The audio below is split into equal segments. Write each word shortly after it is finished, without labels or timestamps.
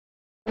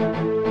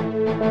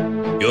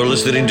You're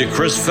listening to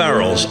Chris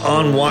Farrell's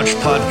On Watch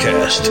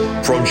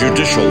podcast from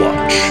Judicial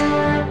Watch.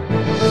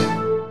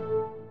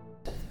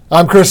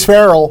 I'm Chris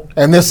Farrell,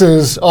 and this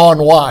is On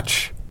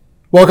Watch.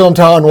 Welcome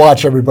to On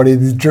Watch, everybody,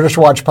 the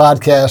Judicial Watch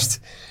podcast,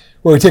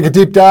 where we take a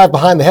deep dive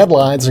behind the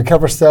headlines and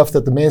cover stuff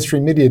that the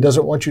mainstream media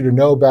doesn't want you to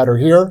know about or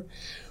hear,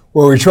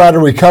 where we try to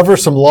recover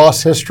some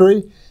lost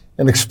history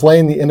and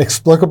explain the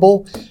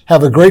inexplicable.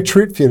 Have a great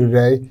treat for you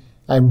today.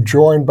 I'm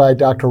joined by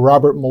Dr.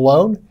 Robert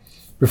Malone.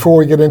 Before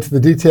we get into the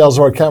details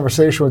of our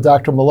conversation with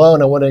Dr.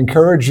 Malone, I want to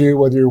encourage you,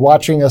 whether you're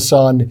watching us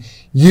on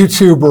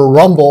YouTube or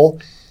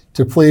Rumble,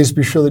 to please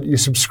be sure that you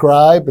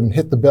subscribe and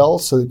hit the bell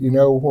so that you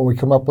know when we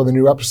come up with a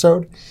new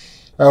episode.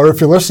 Or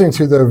if you're listening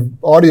to the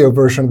audio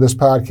version of this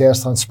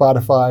podcast on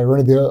Spotify or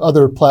any of the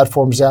other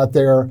platforms out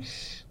there,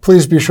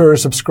 please be sure to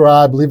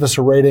subscribe, leave us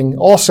a rating.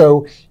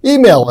 Also,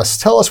 email us.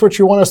 Tell us what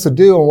you want us to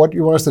do and what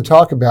you want us to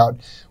talk about.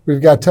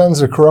 We've got tons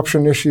of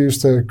corruption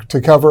issues to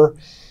cover.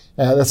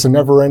 That's a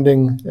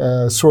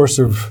never-ending source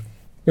of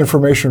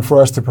information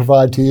for us to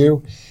provide to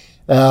you.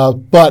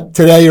 But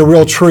today, a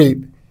real treat.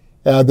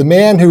 The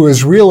man who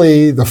is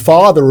really the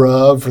father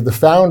of, or the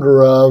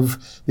founder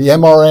of, the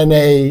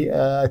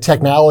mRNA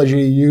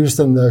technology used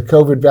in the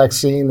COVID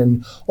vaccine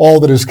and all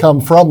that has come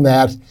from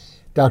that,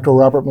 Dr.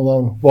 Robert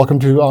Malone, welcome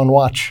to On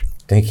Watch.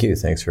 Thank you.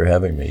 Thanks for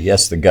having me.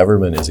 Yes, the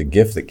government is a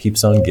gift that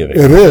keeps on giving.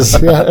 It is,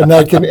 yeah.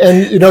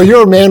 And you know,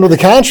 you're a man with a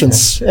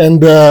conscience,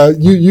 and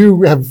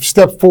you have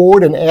stepped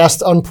forward and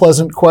asked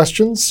unpleasant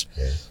questions.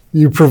 Yeah.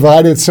 You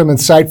provided some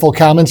insightful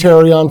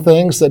commentary on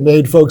things that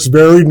made folks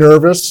very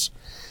nervous,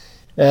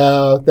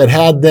 that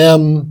had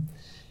them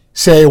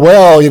say,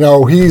 well, you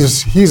know,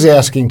 he's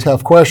asking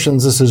tough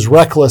questions. This is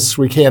reckless.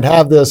 We can't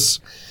have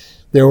this.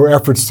 There were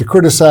efforts to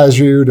criticize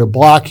you, to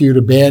block you,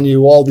 to ban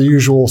you, all the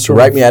usual sort of...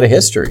 Write me out of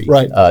history.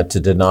 Right. To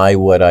deny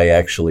what I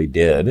actually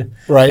did,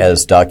 right,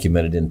 as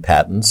documented in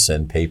patents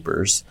and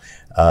papers.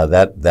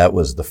 That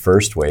was the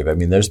first wave. I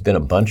mean, there's been a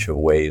bunch of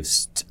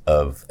waves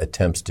of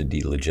attempts to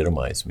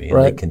delegitimize me, and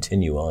right, they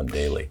continue on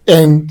daily.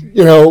 And,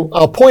 you know,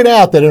 I'll point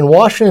out that in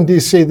Washington,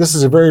 D.C., this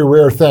is a very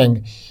rare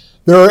thing.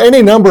 There are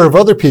any number of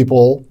other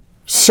people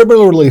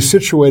similarly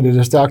situated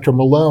as Dr.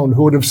 Malone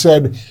who would have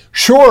said,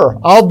 sure,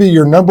 I'll be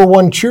your number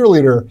one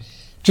cheerleader.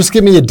 Just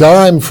give me a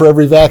dime for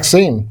every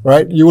vaccine,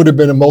 right? You would have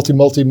been a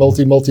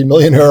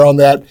multi-millionaire on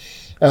that.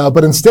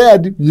 But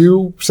instead,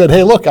 you said,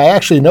 hey, look, I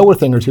actually know a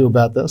thing or two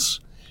about this,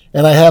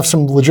 and I have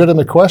some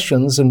legitimate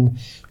questions. And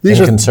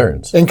these are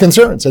concerns. And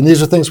concerns. And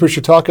these are things we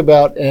should talk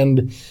about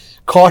and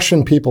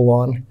caution people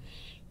on.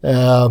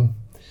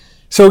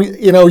 So,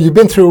 you know, you've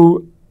been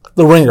through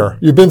the ringer.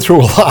 You've been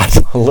through a lot.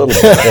 A little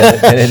bit,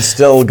 and it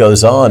still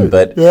goes on.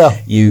 But yeah,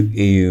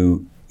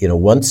 you know,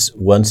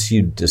 once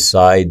you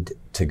decide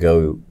to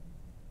go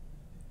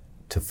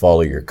to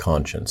follow your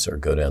conscience or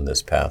go down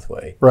this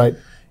pathway, right?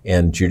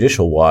 And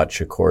Judicial Watch,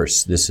 of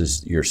course, this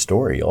is your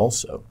story.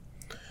 Also,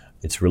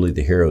 it's really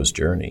the hero's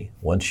journey.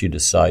 Once you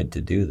decide to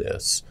do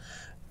this,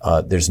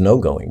 there's no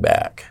going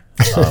back.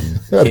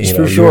 That's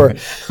for sure.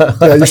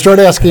 Yeah, you start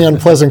asking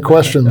unpleasant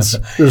questions,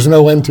 there's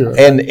no end to it.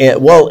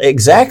 And well,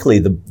 exactly.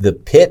 The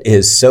pit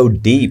is so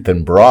deep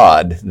and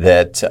broad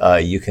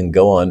that you can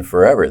go on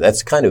forever.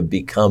 That's kind of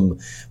become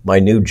my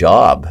new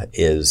job,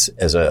 is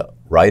as a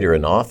writer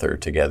and author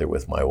together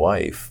with my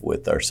wife,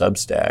 with our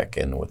Substack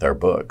and with our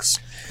books.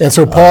 And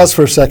so pause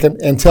for a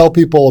second and tell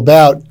people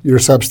about your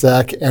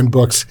Substack and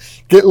books.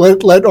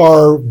 Let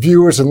our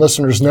viewers and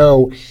listeners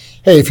know,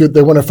 hey, if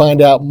they want to find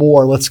out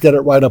more, let's get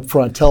it right up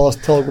front. Tell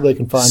where they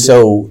can find it.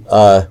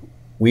 So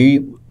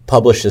we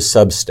publish a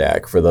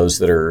Substack for those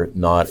that are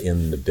not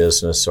in the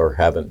business or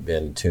haven't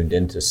been tuned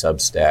into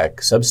Substack.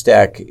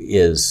 Substack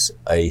is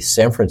a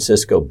San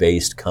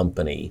Francisco-based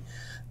company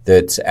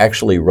that's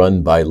actually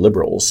run by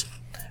liberals,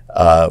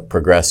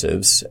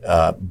 progressives,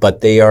 but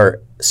they are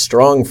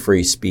strong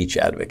free speech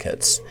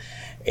advocates.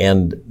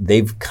 And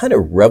they've kind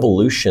of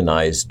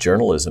revolutionized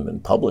journalism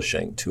and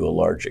publishing to a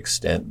large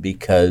extent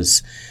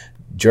because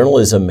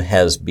journalism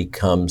has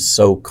become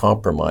so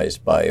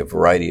compromised by a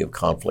variety of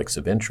conflicts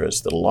of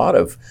interest that a lot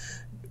of,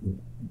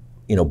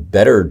 you know,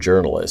 better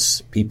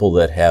journalists, people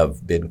that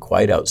have been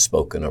quite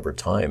outspoken over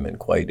time and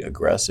quite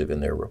aggressive in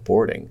their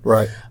reporting,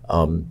 right,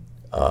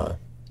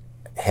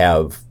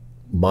 have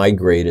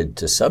migrated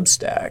to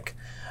Substack.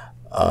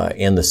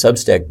 And the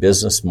Substack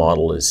business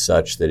model is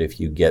such that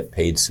if you get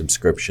paid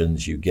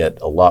subscriptions, you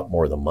get a lot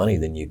more of the money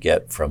than you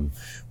get from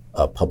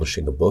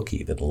publishing a book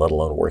even, let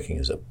alone working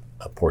as a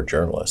poor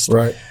journalist.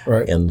 Right,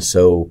 right. And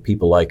so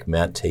people like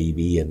Matt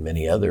Taibbi and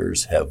many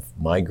others have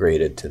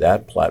migrated to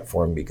that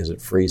platform because it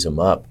frees them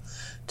up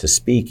to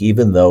speak,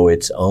 even though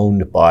it's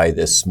owned by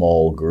this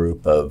small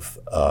group of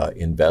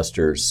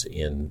investors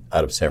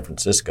out of San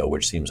Francisco,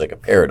 which seems like a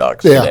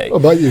paradox today. Yeah,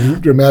 but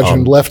you'd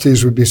imagine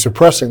lefties would be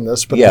suppressing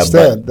this, but yeah,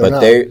 instead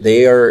but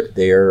they're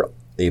not.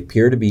 They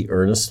appear to be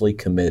earnestly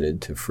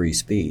committed to free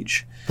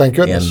speech. Thank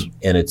goodness.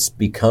 And it's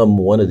become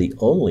one of the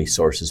only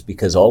sources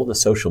because all of the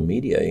social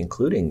media,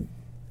 including,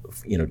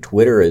 you know,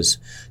 Twitter has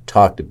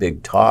talked a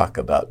big talk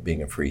about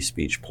being a free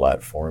speech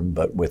platform,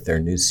 but with their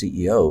new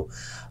CEO,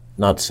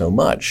 not so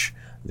much.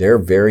 They're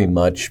very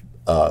much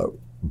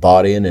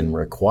bought in and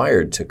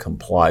required to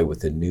comply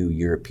with the new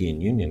European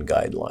Union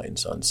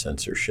guidelines on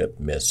censorship,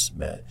 and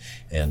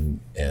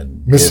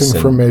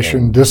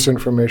misinformation,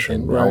 disinformation,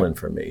 and right.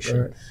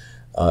 malinformation.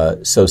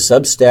 Right. So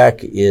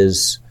Substack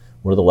is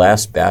one of the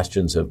last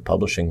bastions of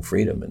publishing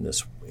freedom in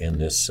this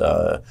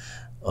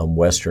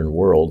Western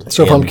world.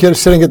 So if I'm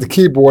sitting at the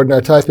keyboard and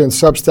I type in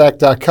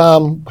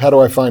substack.com, how do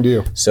I find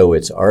you? So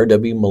it's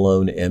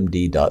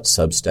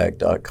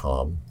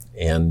rwmalonemd.substack.com,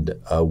 and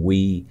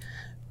we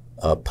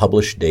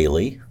publish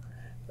daily.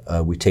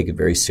 We take it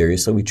very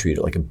seriously. We treat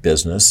it like a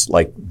business,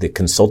 like the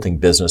consulting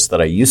business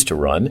that I used to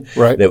run.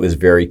 Right. That was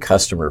very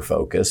customer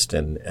focused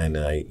and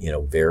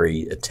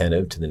very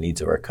attentive to the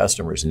needs of our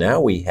customers. Now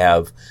we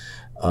have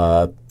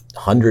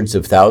hundreds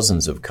of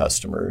thousands of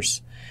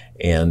customers,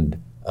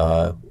 and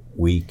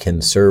we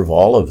can serve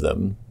all of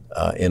them,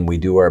 and we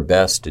do our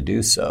best to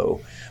do so.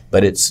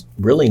 But it's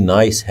really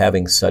nice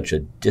having such a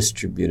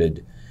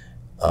distributed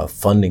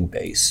funding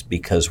base,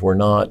 because we're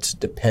not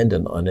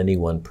dependent on any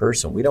one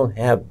person. We don't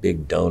have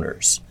big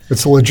donors.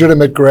 It's a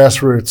legitimate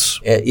grassroots.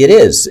 It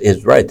is.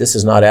 It's right. This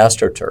is not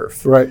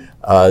AstroTurf. Right.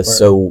 Right.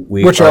 So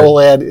which I will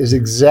add is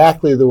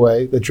exactly the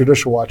way that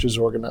Judicial Watch is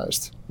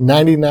organized.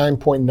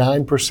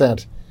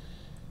 99.9%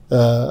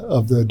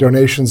 of the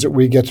donations that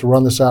we get to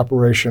run this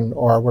operation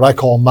are what I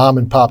call mom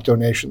and pop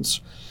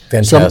donations.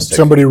 Fantastic.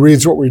 Somebody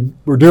reads what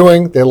we're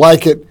doing, they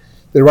like it,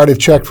 they write a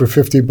check for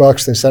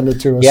 $50, they send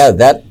it to us. Yeah,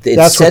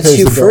 it sets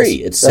you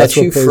free. It sets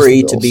you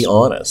free to be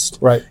honest.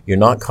 Right. You're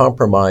not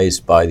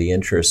compromised by the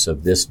interests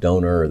of this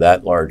donor or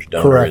that large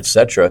donor, Correct. et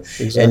cetera.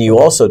 Exactly. And you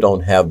also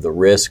don't have the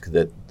risk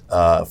that,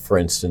 for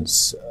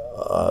instance,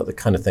 the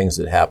kind of things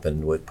that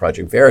happened with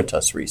Project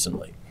Veritas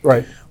recently.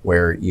 Right.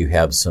 Where you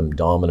have some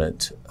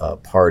dominant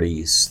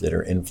parties that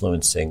are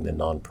influencing the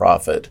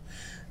nonprofit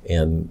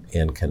and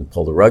can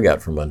pull the rug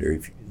out from under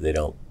if they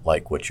don't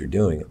like what you're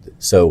doing.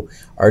 So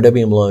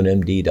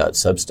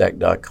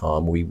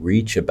rwmalonemd.substack.com, we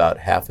reach about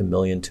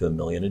 500,000 to 1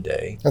 million a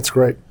day. That's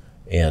great.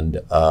 And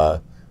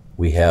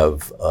we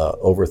have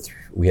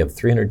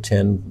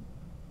 310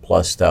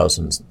 plus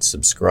thousand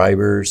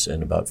subscribers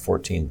and about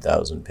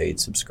 14,000 paid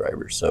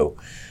subscribers. So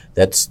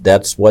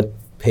that's what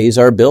pays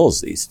our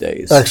bills these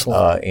days.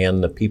 Excellent.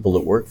 And the people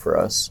that work for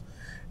us.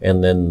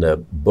 And then the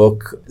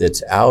book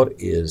that's out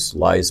is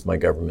Lies My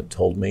Government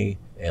Told Me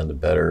and the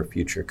Better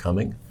Future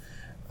Coming.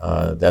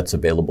 That's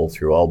available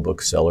through all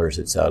booksellers.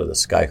 It's out of the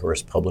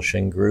Skyhorse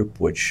Publishing Group,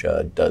 which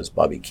does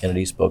Bobby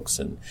Kennedy's books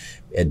and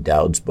Ed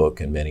Dowd's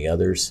book and many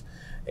others,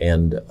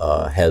 and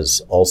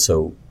has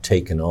also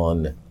taken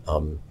on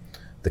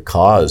the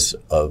cause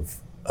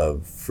of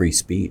free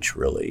speech,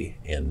 really,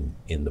 in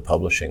the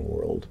publishing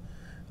world.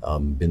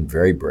 Been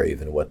very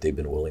brave in what they've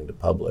been willing to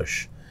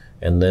publish.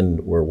 And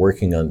then we're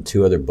working on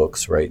 2 other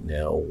books right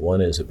now.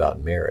 One is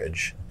about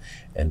marriage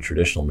and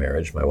traditional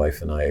marriage. My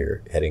wife and I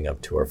are heading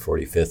up to our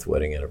 45th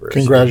wedding anniversary.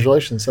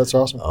 Congratulations. That's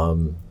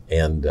awesome.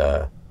 And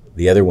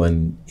the other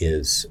one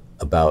is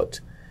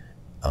about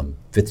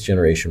fifth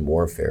generation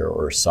warfare,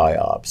 or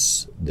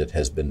PSYOPs, that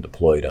has been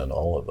deployed on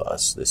all of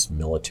us, this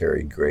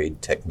military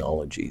grade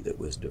technology that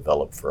was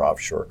developed for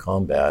offshore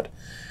combat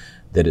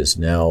that is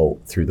now,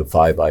 through the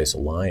Five Eyes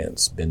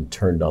Alliance, been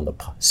turned on the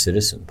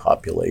citizen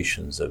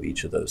populations of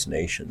each of those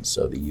nations,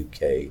 so the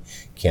UK,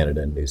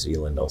 Canada, New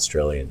Zealand,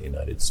 Australia, and the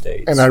United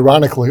States. And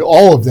ironically,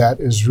 all of that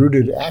is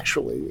rooted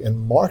actually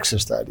in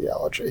Marxist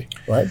ideology,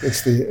 right?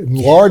 It's in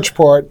large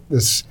part,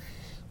 this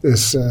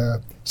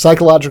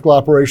psychological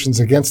operations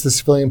against the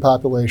civilian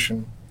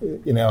population,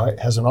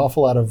 has an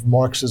awful lot of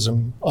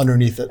Marxism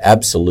underneath it.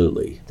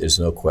 Absolutely. There's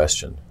no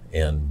question.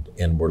 And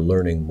we're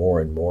learning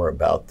more and more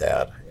about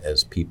that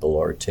as people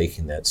are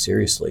taking that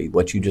seriously.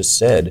 What you just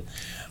said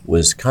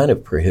was kind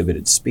of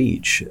prohibited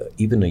speech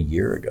even a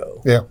year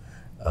ago. Yeah.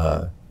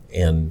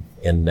 And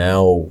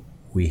now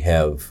we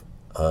have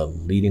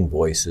leading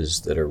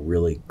voices that are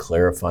really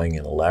clarifying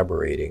and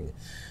elaborating.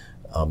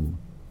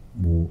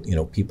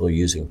 People are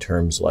using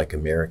terms like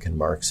American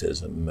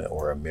Marxism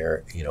or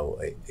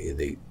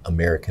the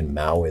American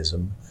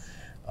Maoism,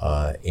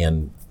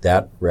 and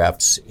that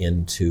wraps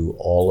into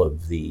all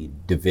of the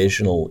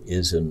divisional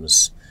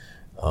isms,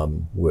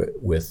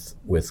 with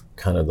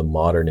kind of the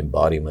modern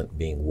embodiment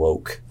being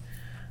woke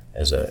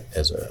as a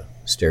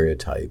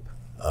stereotype.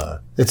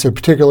 It's a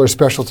particular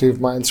specialty of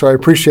mine, so I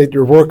appreciate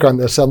your work on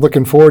this. I'm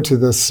looking forward to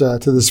this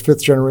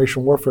fifth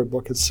generation warfare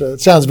book. It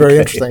sounds very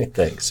interesting.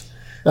 Thanks.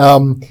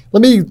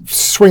 Let me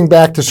swing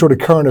back to sort of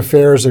current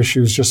affairs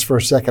issues just for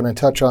a second and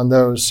touch on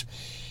those.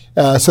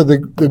 So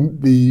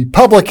the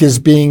public is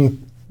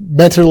being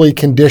mentally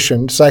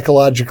conditioned,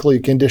 psychologically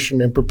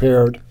conditioned and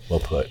prepared. Well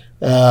put.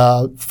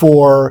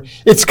 For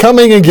it's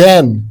coming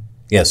again.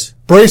 Yes.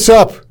 Brace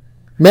up.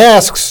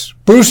 Masks,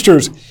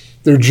 boosters.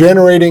 They're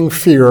generating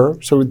fear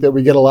so that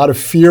we get a lot of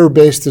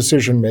fear-based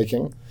decision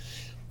making.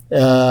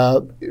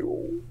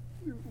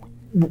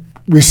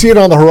 We see it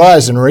on the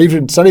horizon, or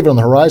even it's not even on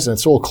the horizon.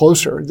 It's a little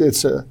closer.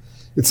 It's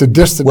It's a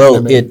distant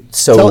enemy.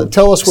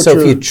 Tell us what So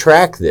if you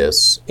track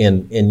this,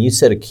 and you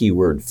said a key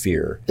word,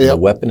 fear, yep. the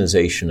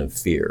weaponization of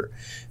fear.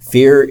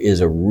 Fear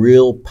is a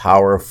real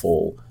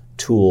powerful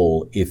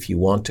tool if you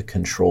want to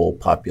control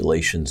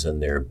populations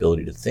and their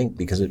ability to think,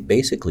 because it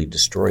basically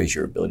destroys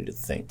your ability to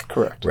think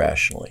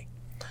rationally.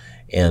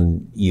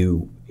 And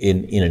in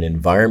an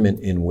environment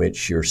in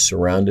which you're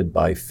surrounded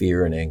by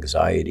fear and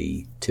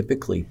anxiety,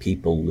 typically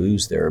people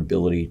lose their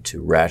ability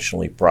to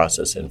rationally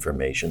process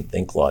information,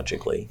 think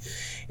logically,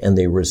 and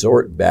they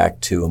resort back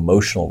to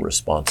emotional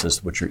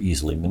responses which are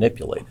easily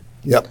manipulated.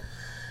 Yep.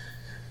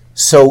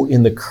 So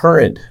in the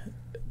current,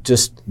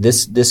 just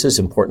this is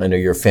important. I know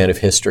you're a fan of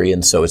history,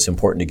 and so it's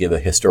important to give a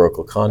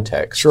historical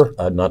context. Sure.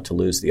 Not to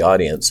lose the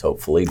audience,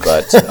 hopefully,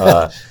 but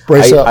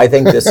I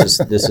think this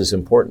is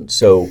important.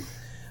 So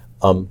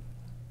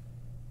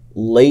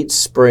late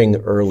spring,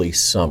 early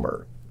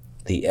summer,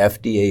 the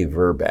FDA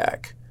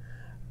VRBPAC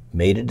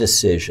made a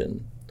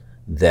decision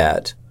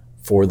that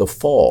for the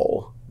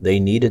fall, they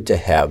needed to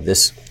have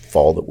this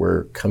fall that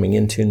we're coming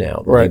into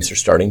now. The leaves are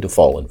starting to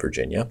fall in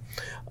Virginia.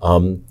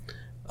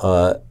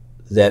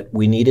 That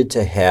we needed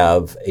to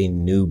have a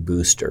new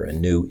booster, a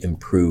new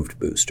improved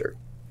booster.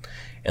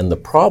 And the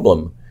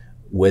problem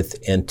with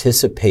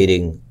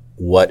anticipating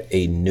what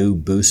a new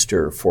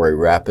booster for a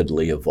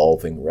rapidly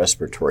evolving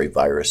respiratory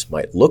virus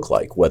might look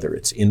like, whether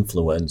it's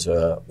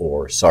influenza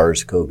or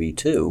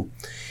SARS-CoV-2,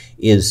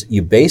 is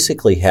you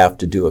basically have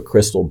to do a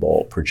crystal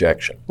ball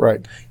projection.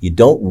 Right. You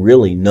don't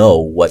really know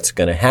what's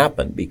going to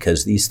happen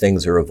because these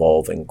things are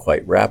evolving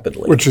quite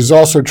rapidly. Which is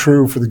also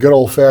true for the good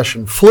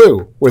old-fashioned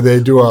flu, where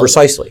they do a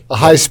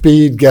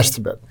high-speed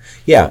guesstimate.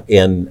 Yeah,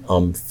 and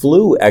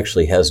flu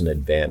actually has an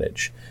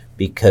advantage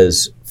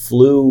because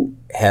flu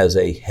has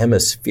a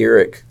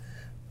hemispheric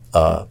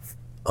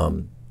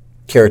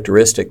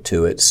characteristic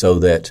to it, so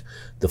that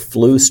the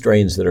flu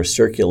strains that are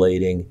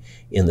circulating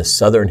in the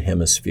southern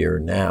hemisphere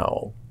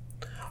now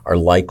are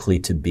likely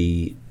to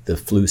be the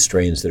flu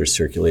strains that are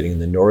circulating in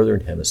the northern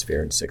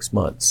hemisphere in 6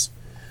 months.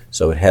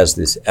 So it has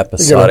this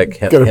episodic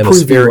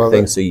hemispheric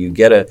thing. So you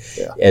get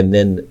and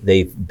then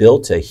they've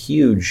built a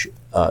huge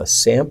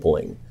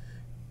sampling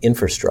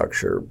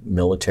infrastructure,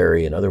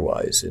 military and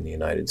otherwise, in the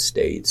United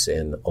States,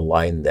 and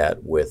aligned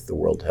that with the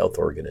World Health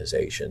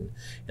Organization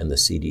and the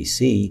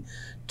CDC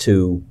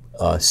to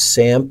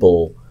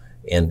sample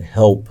and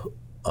help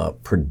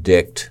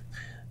predict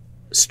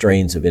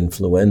strains of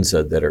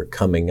influenza that are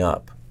coming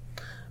up.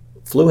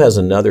 Flu has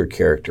another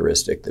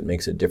characteristic that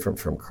makes it different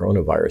from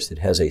coronavirus. It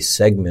has a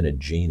segmented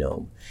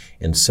genome.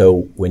 And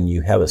so when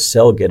you have a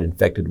cell get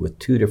infected with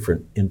two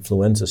different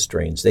influenza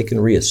strains, they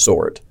can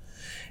reassort.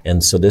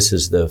 And so this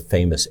is the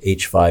famous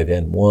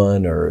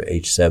H5N1 or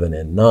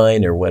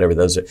H7N9 or whatever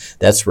those are.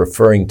 That's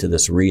referring to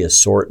this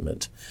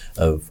reassortment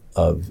of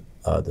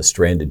the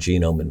stranded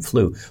genome in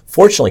flu.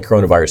 Fortunately,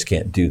 coronavirus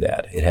can't do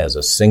that. It has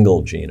a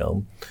single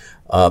genome.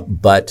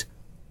 But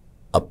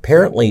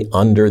apparently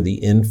under the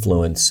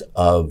influence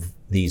of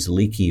these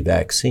leaky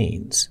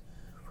vaccines,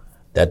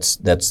 that's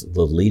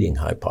the leading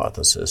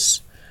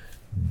hypothesis,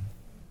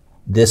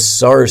 this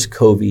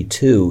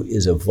SARS-CoV-2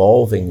 is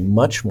evolving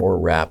much more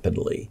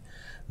rapidly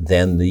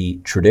than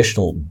the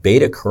traditional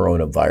beta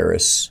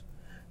coronavirus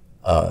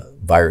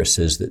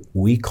viruses that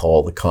we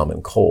call the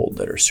common cold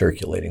that are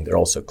circulating. They're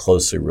also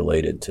closely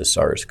related to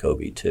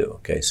SARS-CoV-2.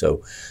 Okay,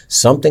 so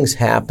something's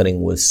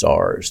happening with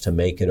SARS to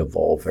make it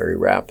evolve very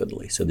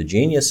rapidly. So the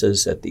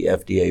geniuses at the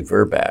FDA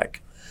VRBPAC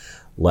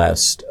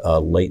last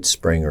late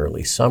spring,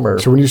 early summer.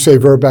 So when you say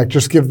VRBPAC,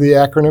 just give the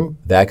acronym.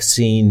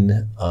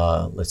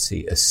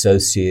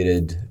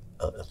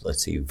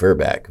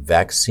 VRBPAC,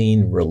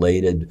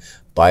 Vaccine-Related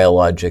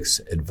Biologics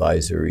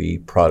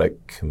Advisory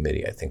Product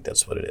Committee. I think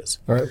that's what it is.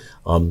 All right.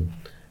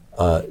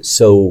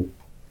 So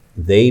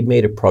they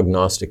made a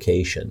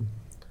prognostication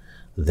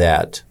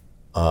that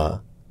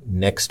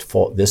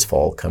this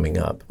fall coming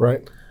up,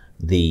 right,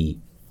 the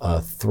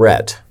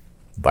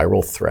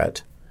viral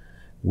threat,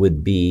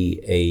 would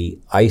be a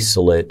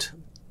isolate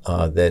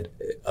that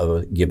of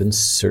a given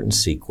certain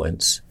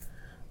sequence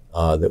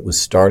that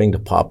was starting to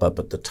pop up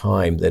at the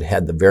time that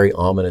had the very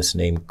ominous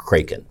name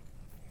Kraken.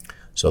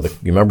 So you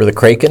remember the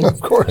Kraken? Of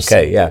course.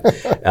 Okay, yeah.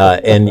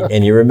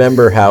 And you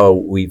remember how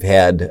we've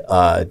had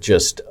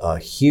just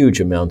huge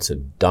amounts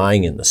of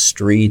dying in the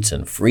streets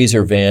and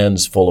freezer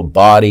vans full of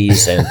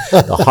bodies and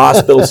the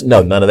hospitals.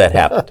 No, none of that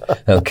happened.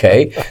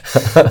 Okay.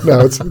 No,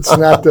 it's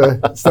not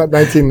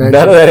 1990.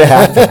 None of that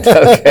happened.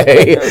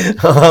 Okay.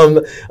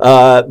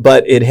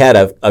 But it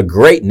had a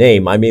great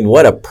name. I mean,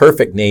 what a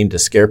perfect name to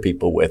scare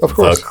people with. Of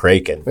course. The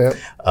Kraken. Yeah.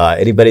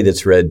 Anybody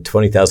that's read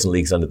 20,000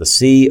 Leagues Under the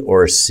Sea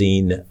or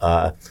seen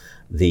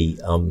the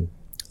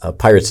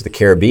Pirates of the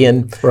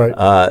Caribbean,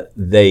 right.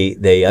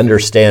 They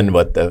understand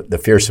what the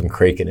fearsome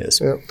Kraken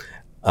is. Yeah.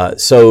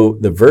 So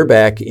the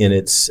VRBPAC, in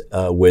its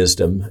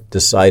wisdom,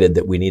 decided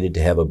that we needed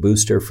to have a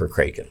booster for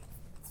Kraken.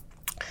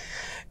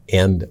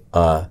 And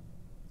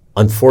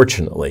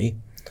unfortunately,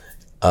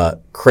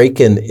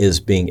 Kraken is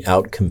being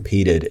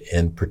outcompeted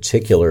in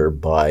particular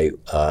by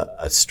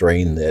a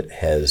strain that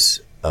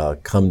has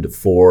come to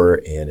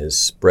fore and is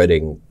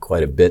spreading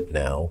quite a bit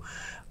now.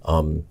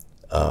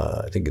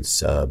 I think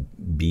it's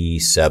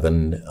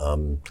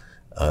B7.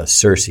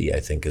 Cersei, I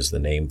think, is the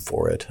name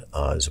for it,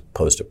 as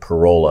opposed to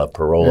Parola.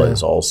 Parola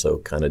is also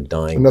kind of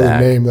dying Another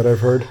back. name that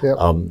I've heard. Yep.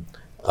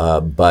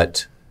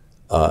 But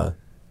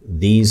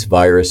these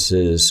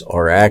viruses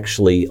are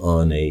actually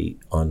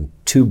on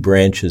two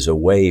branches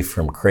away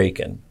from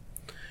Kraken.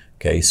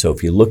 Okay, so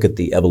if you look at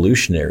the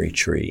evolutionary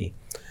tree,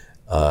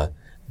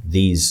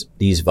 these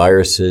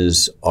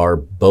viruses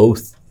are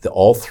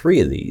all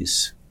three of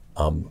these,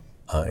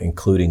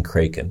 including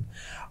Kraken,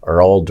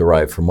 are all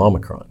derived from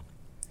Omicron.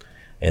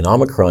 And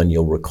Omicron,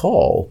 you'll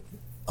recall,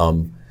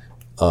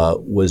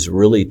 was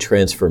really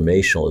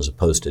transformational as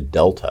opposed to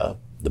Delta,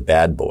 the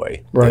bad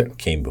boy that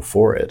came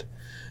before it.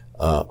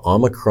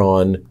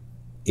 Omicron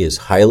is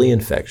highly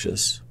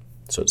infectious,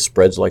 so it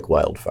spreads like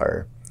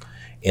wildfire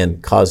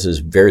and causes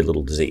very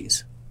little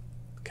disease.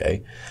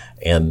 Okay,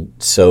 and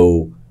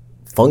so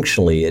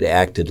functionally, it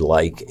acted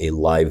like a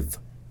live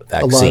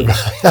vaccine.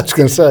 I was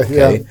going to say,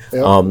 okay?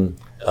 Yeah.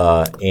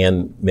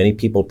 And many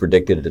people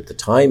predicted it at the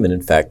time, and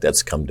in fact,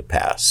 that's come to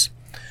pass.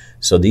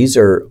 So these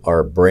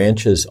are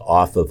branches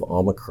off of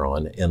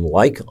Omicron, and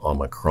like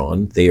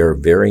Omicron, they are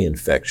very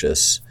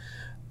infectious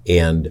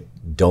and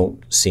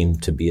don't seem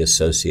to be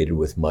associated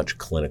with much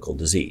clinical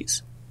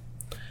disease.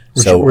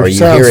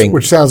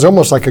 Which sounds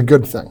almost like a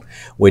good thing.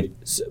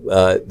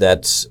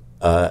 That's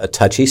a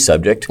touchy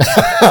subject,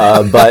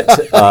 but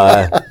that's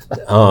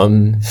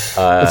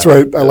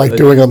right. I like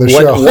doing on the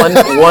show.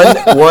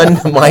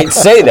 One might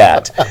say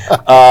that,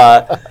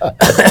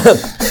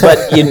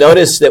 but you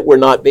notice that we're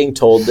not being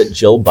told that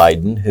Jill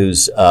Biden,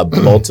 who's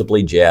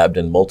multiply jabbed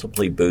and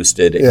multiply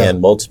boosted and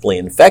multiply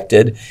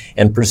infected,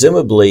 and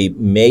presumably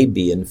may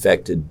be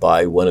infected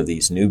by one of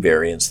these new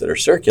variants that are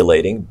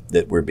circulating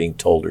that we're being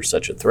told are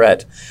such a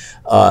threat.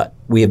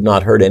 We have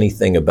not heard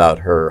anything about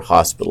her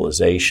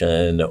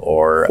hospitalization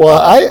or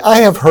I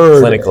have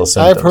heard clinical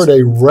symptoms. I've heard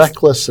a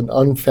reckless and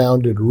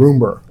unfounded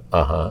rumor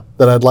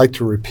that I'd like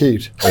to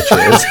repeat. Which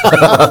is?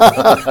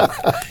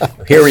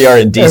 Here we are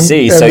in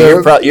D.C., so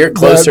you're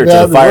closer to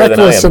the fire than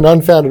I am. Reckless and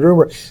unfounded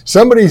rumor.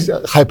 Somebody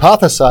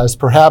hypothesized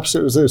perhaps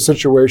it was a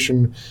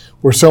situation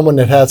where someone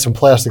had some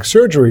plastic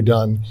surgery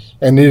done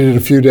and needed a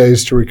few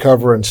days to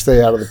recover and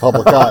stay out of the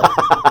public eye.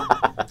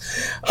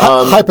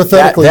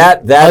 Hypothetically,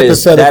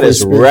 that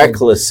is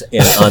reckless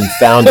and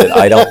unfounded.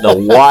 I don't know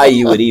why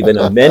you would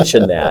even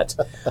mention that.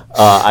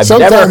 I've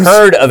never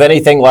heard of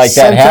anything like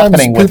that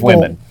happening with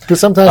women. Because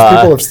sometimes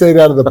people have stayed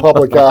out of the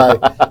public eye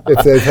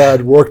if they've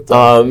had work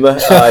done.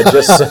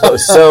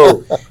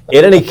 So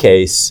in any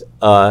case,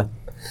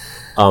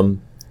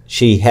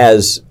 she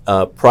has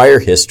a prior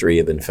history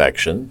of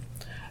infection,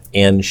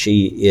 and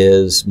she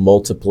is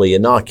multiply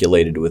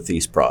inoculated with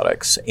these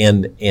products,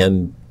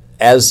 and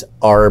as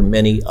are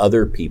many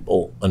other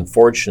people,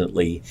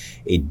 unfortunately,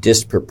 a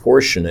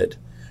disproportionate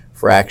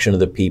fraction of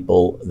the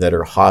people that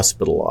are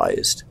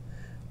hospitalized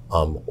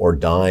or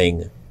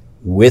dying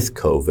with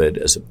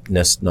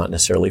COVID, not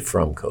necessarily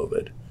from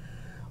COVID,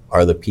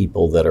 are the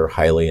people that are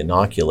highly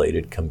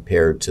inoculated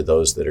compared to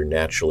those that are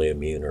naturally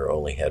immune or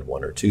only had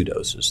 1 or 2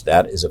 doses.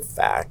 That is a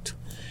fact,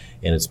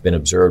 and it's been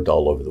observed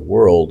all over the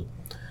world.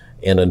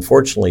 And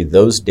unfortunately,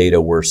 those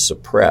data were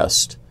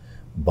suppressed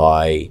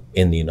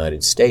in the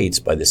United States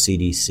by the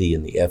CDC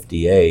and the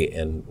FDA,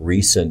 and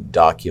recent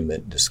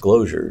document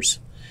disclosures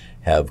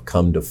have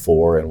come to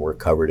fore and were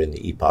covered in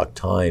the Epoch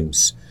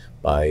Times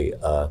by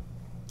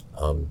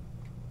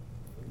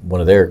one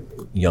of their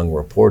young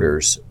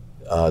reporters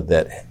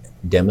that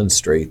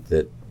demonstrate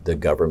that the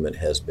government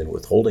has been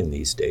withholding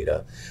these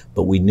data.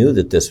 But we knew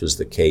that this was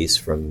the case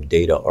from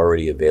data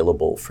already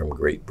available from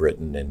Great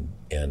Britain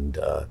and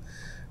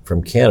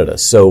from Canada.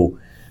 So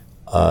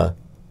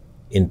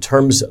in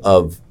terms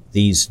of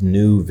these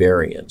new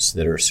variants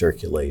that are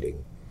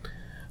circulating,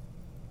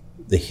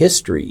 the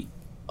history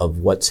of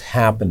what's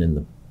happened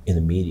in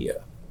the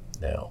media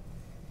now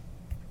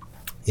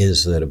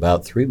is that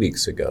about 3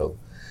 weeks ago,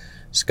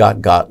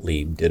 Scott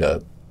Gottlieb did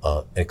a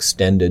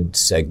extended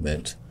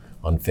segment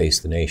on Face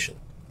the Nation.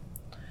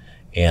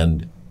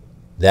 And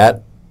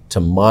that, to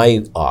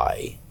my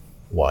eye,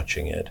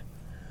 watching it,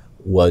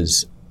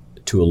 was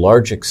to a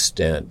large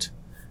extent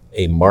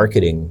a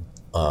marketing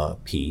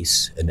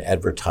piece, an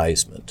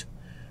advertisement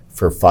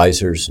for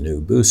Pfizer's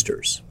new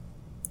boosters.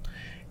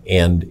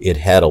 And it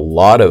had a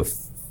lot of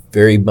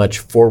very much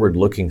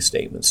forward-looking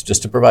statements.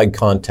 Just to provide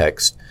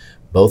context,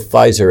 both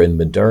Pfizer and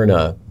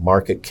Moderna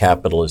market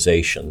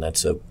capitalization,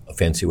 that's a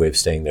fancy way of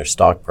saying their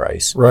stock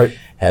price,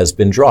 has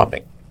been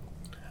dropping.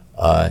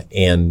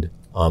 And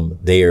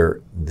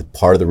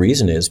part of the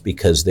reason is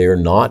because they're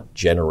not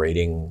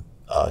generating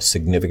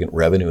significant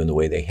revenue in the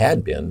way they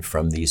had been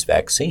from these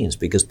vaccines,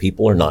 because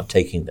people are not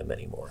taking them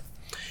anymore,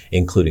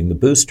 including the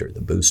booster. The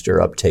booster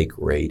uptake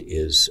rate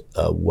is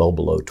well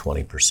below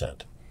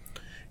 20%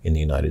 in the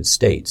United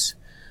States.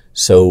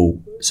 So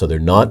they're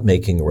not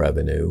making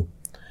revenue,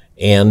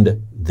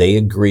 and they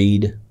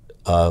agreed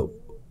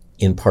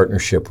in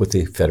partnership with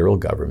the federal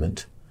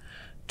government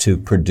to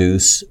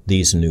produce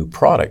these new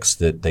products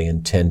that they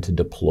intend to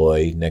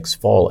deploy next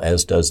fall,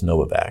 as does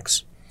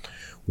Novavax,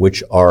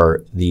 which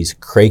are these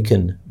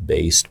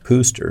Kraken-based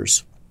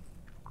boosters.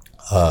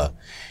 So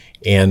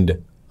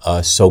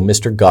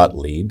Mr.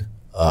 Gottlieb,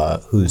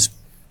 whose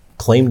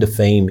claim to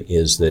fame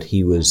is that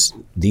he was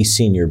the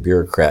senior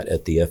bureaucrat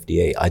at the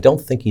FDA. I don't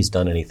think he's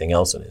done anything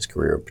else in his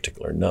career of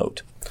particular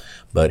note,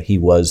 but he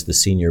was the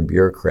senior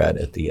bureaucrat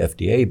at the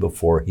FDA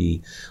before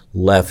he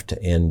left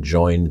and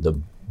joined the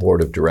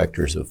board of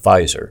directors of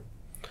Pfizer.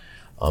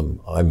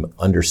 I'm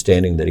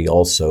understanding that he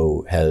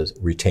also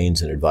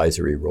retains an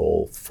advisory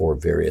role for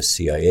various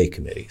CIA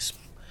committees.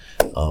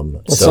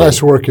 It's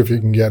nice work if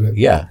you can get it.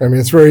 Yeah, I mean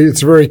it's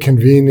very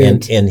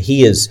convenient. And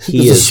he is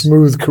a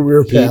smooth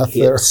career path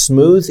there.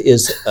 Smooth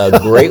is a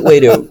great way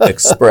to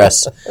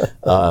express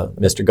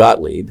Mr.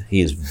 Gottlieb.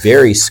 He is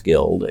very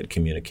skilled at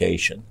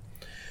communication.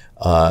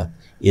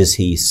 Is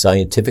he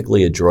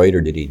scientifically adroit,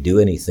 or did he do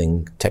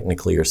anything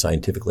technically or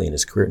scientifically in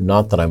his career?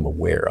 Not that I'm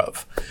aware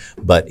of,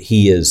 but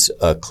he is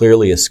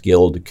clearly a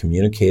skilled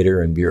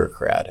communicator and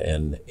bureaucrat,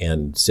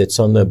 and sits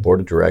on the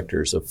board of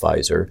directors of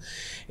Pfizer,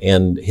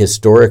 and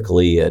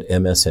historically at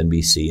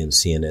MSNBC and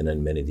CNN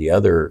and many of the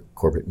other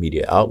corporate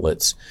media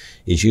outlets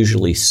is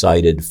usually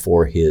cited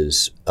for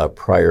his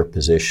prior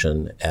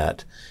position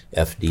at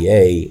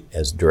FDA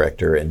as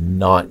director, and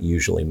not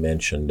usually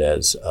mentioned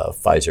as a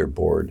Pfizer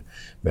board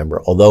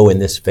member, although in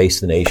this Face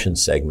the Nation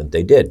segment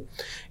they did.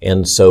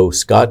 And so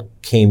Scott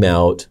came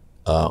out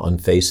on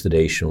Face the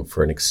Nation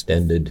for an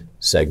extended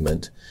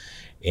segment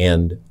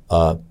and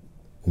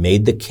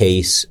made the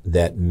case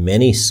that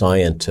many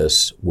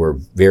scientists were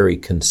very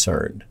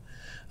concerned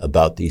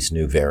about these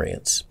new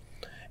variants,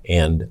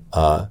 and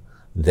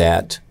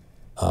that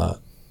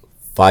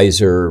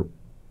Pfizer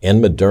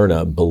and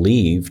Moderna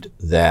believed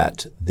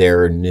that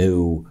their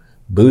new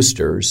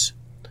boosters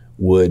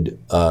would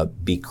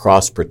be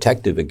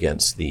cross-protective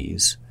against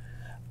these,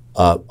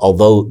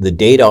 although the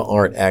data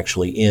aren't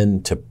actually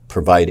in to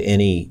provide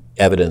any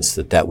evidence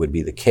that that would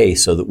be the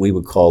case, so that we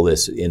would call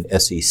this in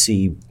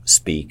SEC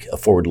speak a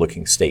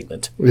forward-looking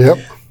statement. Yep.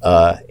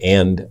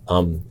 And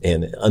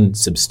an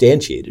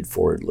unsubstantiated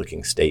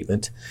forward-looking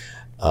statement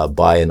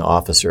by an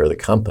officer of the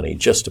company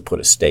just to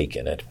put a stake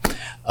in it.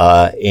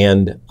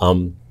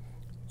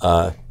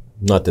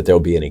 Not that there will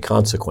be any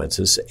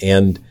consequences.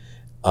 And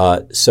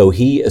so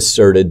he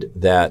asserted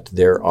that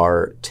there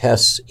are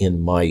tests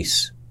in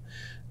mice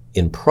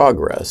in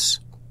progress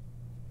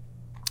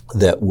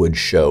that would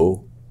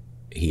show,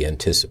 he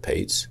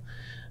anticipates,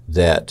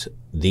 that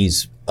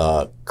these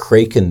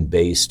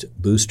Kraken-based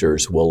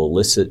boosters will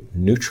elicit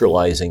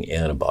neutralizing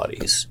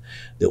antibodies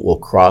that will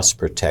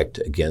cross-protect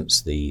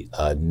against the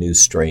new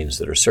strains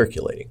that are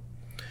circulating.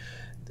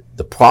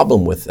 The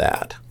problem with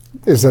that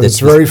is that it's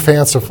very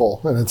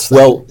fanciful, and it's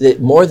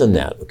more than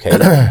that. Okay,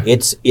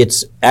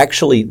 it's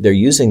actually they're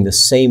using the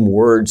same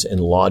words and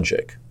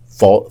logic,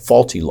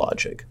 faulty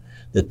logic,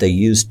 that they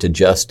used to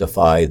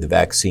justify the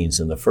vaccines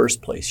in the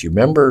first place. You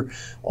remember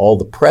all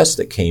the press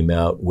that came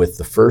out with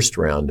the first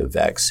round of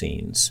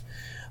vaccines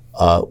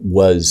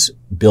was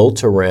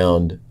built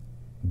around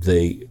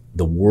the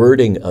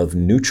wording of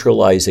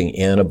neutralizing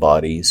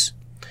antibodies,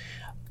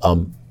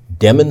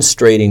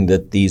 demonstrating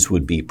that these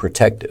would be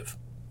protective.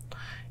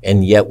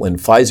 And yet when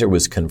Pfizer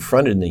was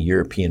confronted in the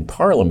European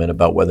Parliament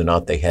about whether or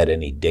not they had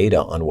any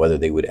data on whether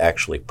they would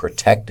actually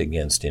protect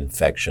against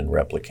infection,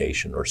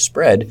 replication, or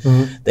spread,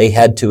 they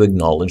had to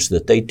acknowledge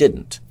that they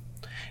didn't.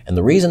 And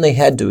the reason they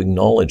had to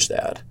acknowledge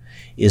that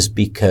is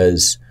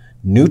because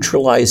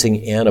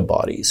neutralizing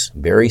antibodies,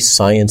 very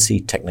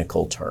sciencey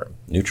technical term,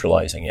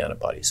 neutralizing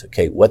antibodies.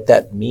 Okay, what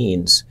that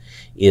means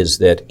is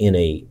that in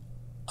a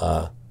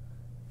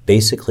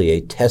basically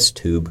a test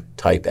tube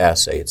type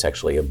assay. It's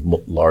actually a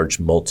large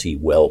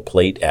multi-well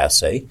plate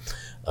assay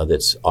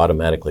that's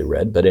automatically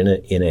read. But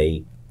in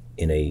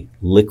a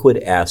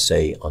liquid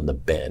assay on the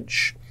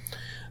bench,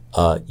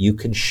 you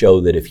can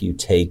show that if you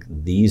take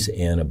these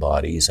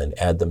antibodies and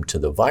add them to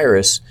the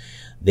virus,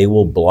 they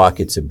will block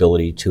its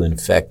ability to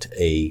infect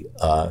a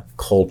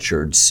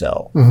cultured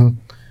cell.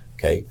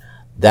 Okay,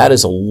 that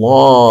is a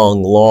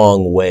long,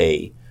 long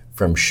way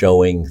from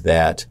showing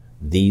that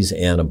these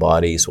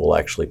antibodies will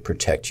actually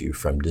protect you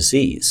from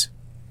disease.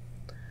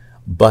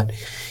 But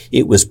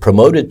it was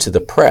promoted to the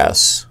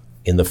press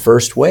in the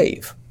first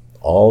wave.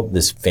 All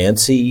this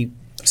fancy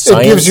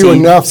sciencey, it gives you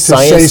enough to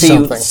say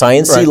something.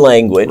 Sciencey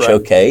language,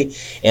 okay,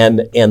 and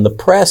the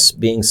press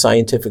being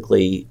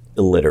scientifically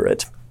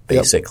illiterate,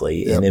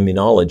 basically, in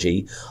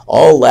immunology,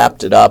 all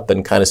lapped it up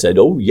and kind of said,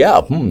 oh, yeah,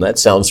 that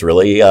sounds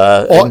really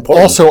important.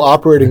 Also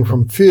operating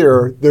from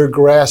fear, they're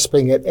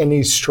grasping at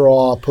any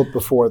straw put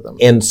before them.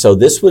 And so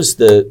this was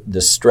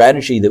the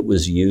strategy that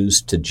was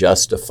used to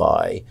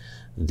justify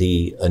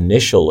the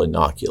initial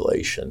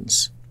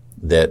inoculations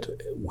that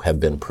have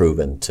been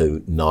proven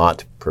to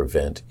not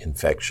prevent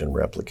infection,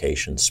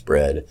 replication,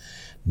 spread,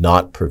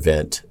 not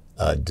prevent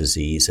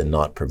disease and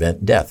not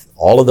prevent death.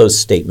 All of those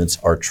statements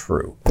are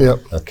true. Yep.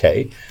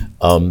 Okay.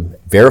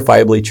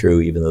 Verifiably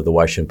true, even though the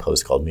Washington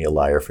Post called me a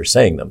liar for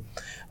saying them.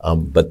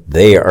 But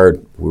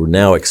we're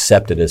now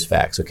accepted as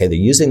facts. Okay, they're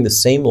using the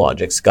same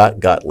logic. Scott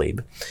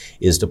Gottlieb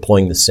is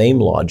deploying the same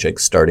logic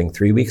starting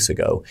 3 weeks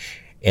ago.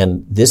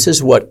 And this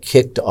is what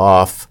kicked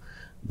off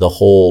the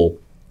whole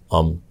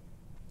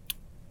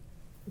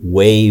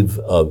wave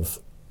of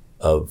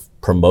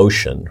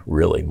promotion,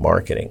 really,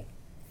 marketing,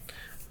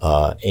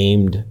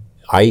 aimed,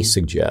 I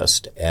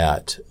suggest,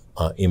 at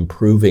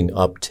improving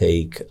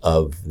uptake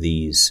of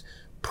these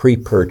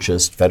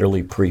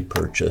federally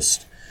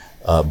pre-purchased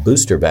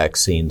booster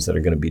vaccines that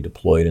are going to be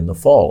deployed in the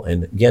fall.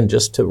 And again,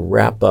 just to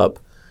wrap up,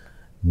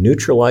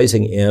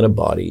 neutralizing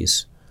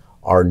antibodies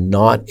are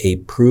not a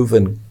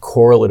proven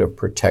correlate of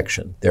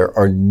protection. There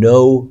are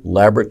no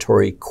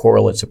laboratory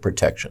correlates of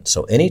protection.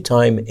 So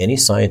anytime any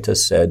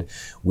scientist said,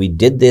 we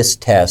did this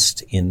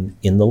test in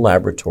the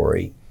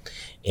laboratory,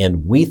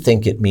 and we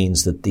think it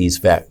means that these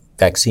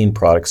vaccine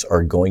products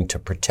are going to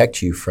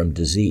protect you from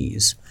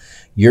disease,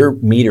 your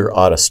meter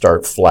ought to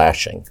start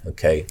flashing,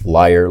 okay?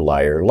 Liar,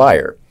 liar,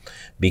 liar.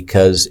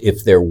 Because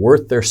if they're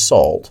worth their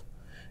salt,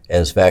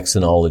 as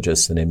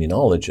vaccinologists and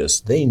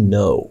immunologists, they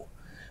know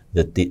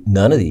that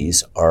none of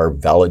these are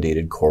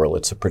validated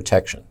correlates of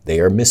protection. They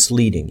are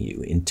misleading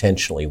you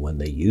intentionally when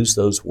they use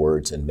those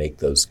words and make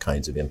those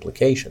kinds of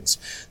implications.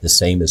 The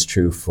same is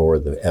true for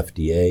the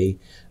FDA,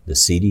 the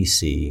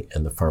CDC,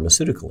 and the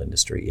pharmaceutical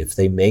industry. If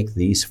they make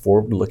these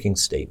forward-looking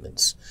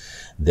statements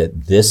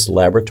that this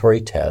laboratory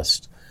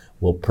test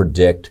will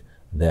predict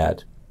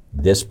that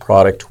this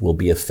product will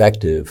be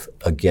effective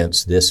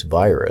against this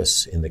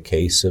virus, in the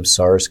case of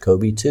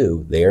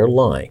SARS-CoV-2, they are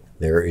lying.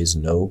 There is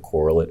no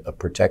correlate of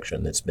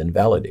protection that's been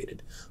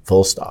validated.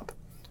 Full stop.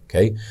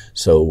 Okay?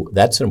 So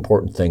that's an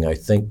important thing, I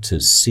think, to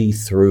see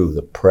through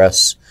the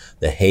press,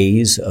 the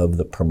haze of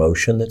the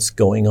promotion that's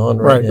going on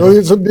right now.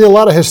 There's a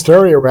lot of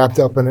hysteria wrapped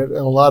up in it, and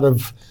a lot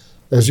of,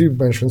 as you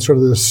mentioned, sort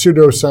of the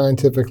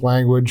pseudoscientific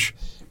language,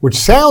 which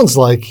sounds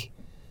like,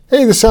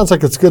 hey, this sounds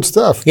like it's good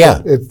stuff.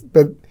 Yeah.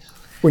 But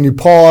when you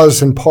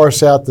pause and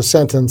parse out the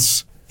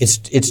sentence,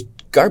 it's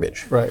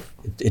garbage. Right.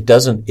 It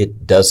doesn't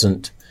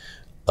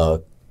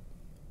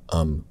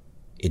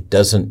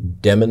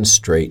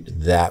demonstrate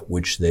that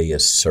which they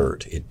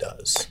assert it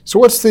does. So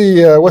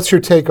what's your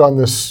take on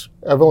this?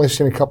 I've only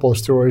seen a couple of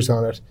stories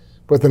on it,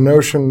 but the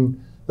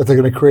notion that they're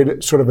going to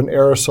create sort of an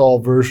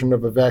aerosol version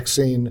of a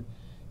vaccine,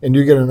 and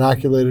you get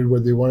inoculated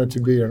whether you want it to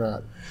be or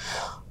not.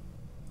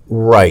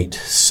 Right.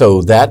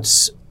 So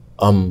that's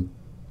kind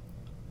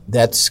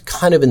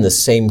of in the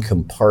same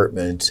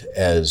compartment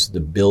as some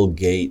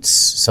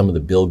of the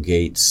Bill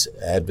Gates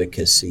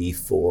advocacy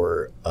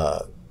for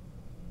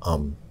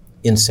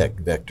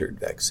insect vectored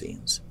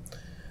vaccines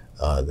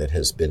that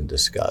has been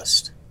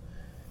discussed.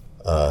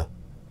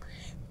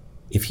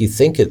 If you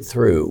think it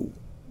through,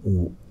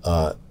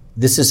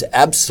 this is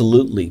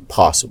absolutely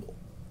possible.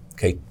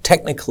 Okay,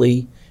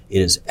 technically,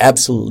 it is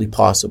absolutely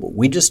possible.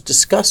 We just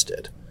discussed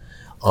it.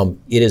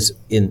 It is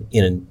in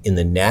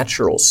the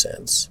natural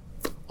sense.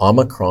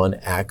 Omicron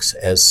acts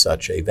as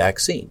such a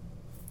vaccine,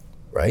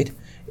 right?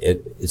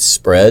 It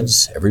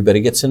spreads. Everybody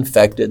gets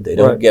infected. They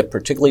don't get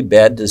particularly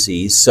bad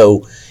disease.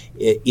 So,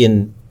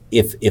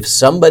 if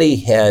somebody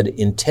had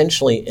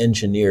intentionally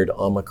engineered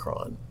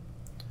Omicron,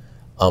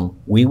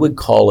 we would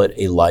call it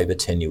a live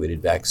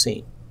attenuated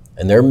vaccine.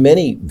 And there are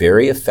many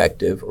very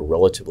effective or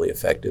relatively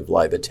effective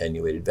live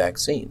attenuated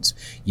vaccines.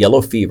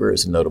 Yellow fever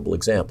is a notable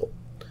example.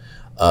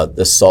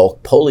 The Salk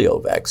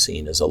polio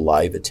vaccine is a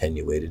live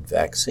attenuated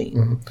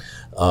vaccine.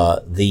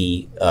 Mm-hmm.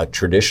 The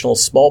traditional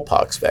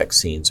smallpox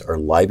vaccines are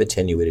live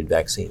attenuated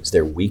vaccines.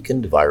 They're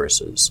weakened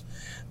viruses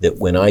that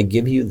when I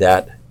give you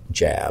that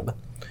jab,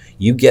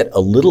 you get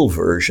a little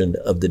version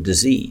of the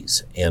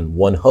disease, and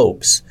one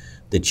hopes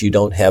that you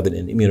don't have an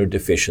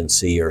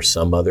immunodeficiency or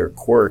some other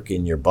quirk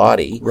in your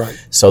body,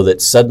 so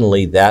that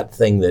suddenly that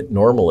thing that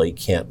normally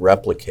can't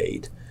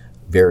replicate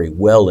very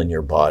well in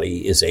your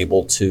body is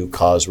able to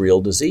cause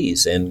real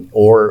disease,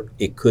 or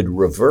it could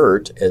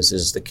revert, as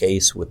is the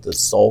case with the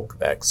Salk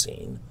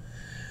vaccine,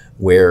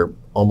 where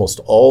almost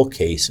all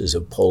cases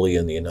of polio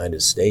in the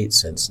United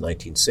States since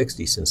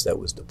 1960, since that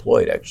was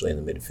deployed actually in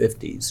the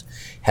mid-50s,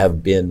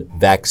 have been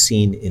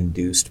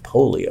vaccine-induced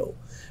polio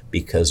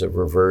because of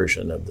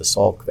reversion of the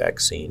Salk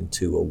vaccine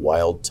to a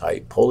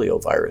wild-type polio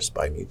virus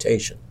by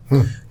mutation.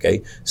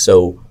 Okay,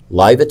 so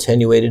live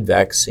attenuated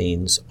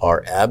vaccines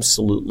are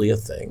absolutely a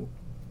thing.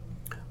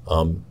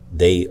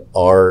 They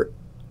are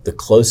the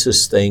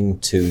closest thing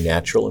to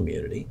natural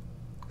immunity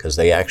because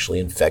they actually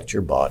infect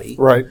your body.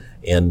 Right.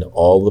 And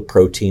all the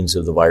proteins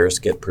of the virus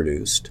get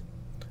produced.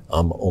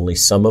 Only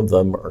some of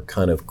them are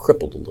kind of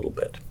crippled a little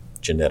bit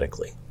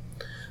genetically.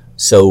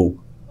 So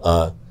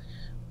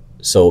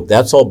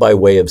that's all by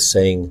way of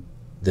saying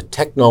the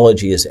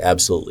technology is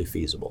absolutely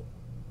feasible.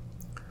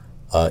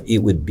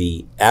 It would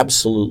be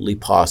absolutely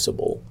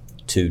possible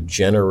to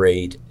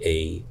generate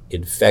a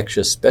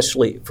infectious,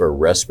 especially for a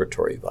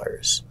respiratory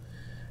virus,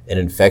 an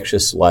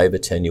infectious live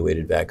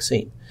attenuated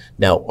vaccine.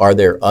 Now, are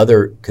there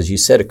other, because you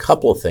said a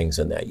couple of things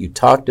in that. You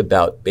talked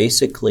about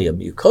basically a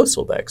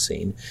mucosal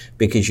vaccine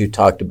because you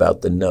talked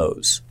about the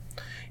nose.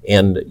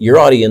 And your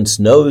audience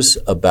knows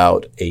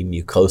about a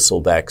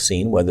mucosal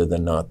vaccine, whether or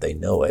not they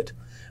know it,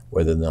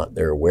 whether or not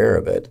they're aware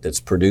of it, that's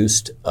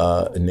produced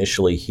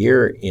initially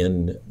here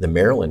in the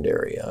Maryland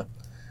area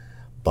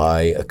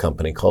by a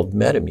company called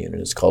MedImmune,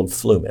 and it's called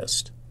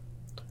FluMist.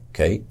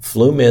 Okay,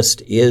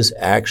 FluMist is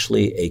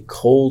actually a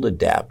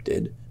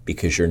cold-adapted,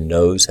 because your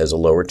nose has a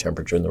lower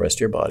temperature than the rest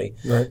of your body.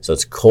 Right. So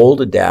it's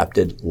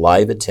cold-adapted,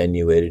 live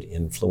attenuated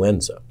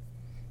influenza.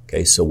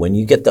 Okay, so when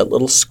you get that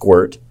little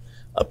squirt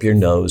up your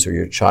nose, or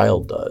your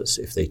child does,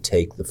 if they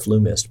take the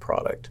FluMist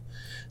product,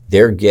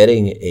 they're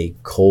getting a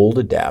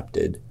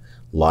cold-adapted,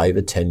 live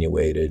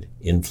attenuated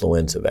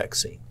influenza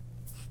vaccine.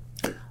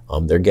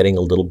 They're getting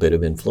a little bit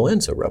of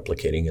influenza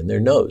replicating in their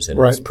nose, and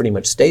right. it pretty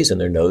much stays in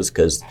their nose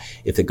because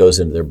if it goes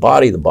into their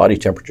body, the body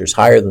temperature is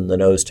higher than the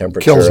nose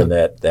temperature, and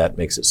that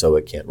makes it so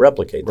it can't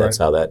replicate. That's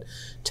right. how that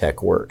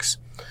tech works.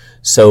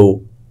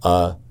 So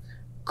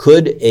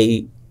could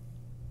a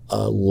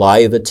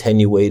live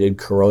attenuated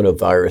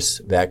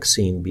coronavirus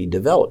vaccine be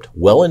developed?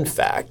 Well, in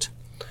fact,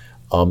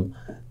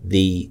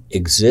 the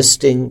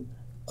existing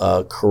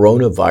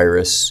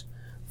coronavirus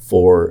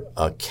for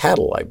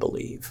cattle, I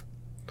believe,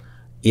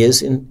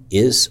 is an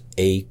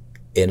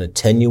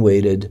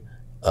attenuated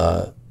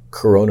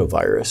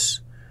coronavirus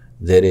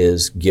that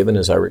is given,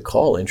 as I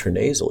recall,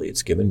 intranasally.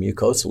 It's given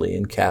mucosally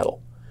in cattle.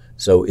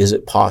 So is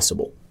it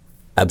possible?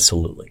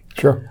 Absolutely.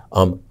 Sure.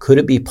 Could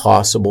it be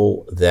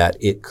possible that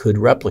it could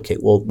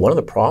replicate? Well, one of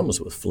the problems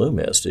with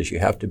FluMist is you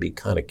have to be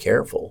kind of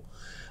careful.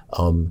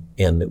 And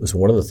it was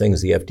one of the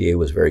things the FDA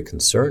was very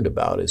concerned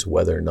about, is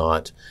whether or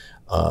not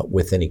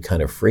with any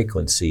kind of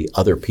frequency,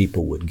 other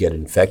people would get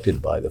infected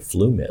by the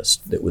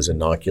FluMist that was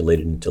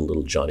inoculated into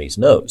little Johnny's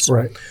nose.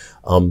 Right.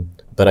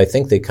 But I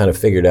think they kind of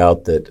figured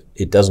out that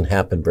it doesn't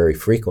happen very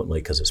frequently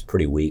because it's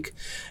pretty weak.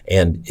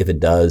 And if it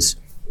does,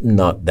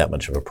 not that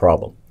much of a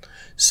problem.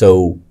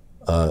 So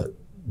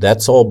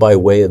that's all by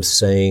way of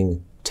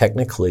saying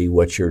technically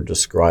what you're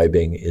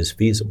describing is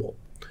feasible.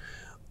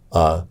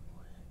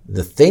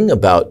 The thing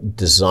about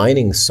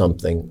designing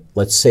something,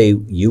 let's say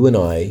you and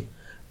I,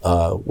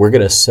 we're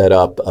going to set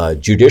up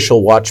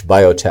Judicial Watch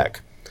Biotech,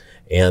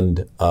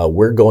 and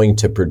we're going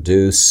to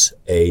produce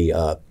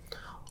a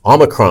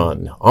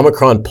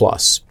Omicron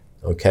Plus,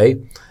 okay?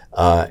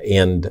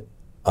 And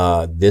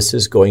this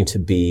is going to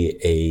be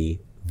a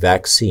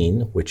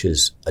vaccine which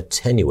is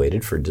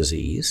attenuated for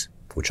disease,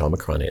 which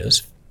Omicron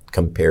is,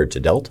 compared to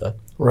Delta.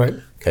 Right.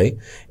 Okay,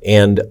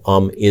 and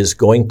is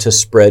going to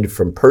spread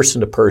from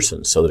person to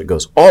person so that it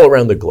goes all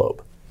around the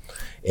globe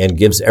and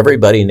gives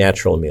everybody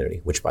natural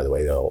immunity, which, by the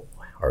way, they'll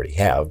already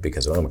have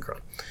because of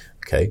Omicron.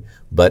 Okay,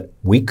 but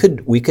we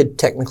could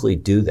technically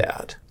do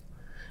that,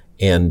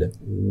 and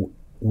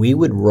we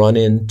would run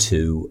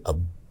into a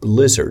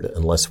blizzard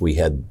unless we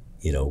had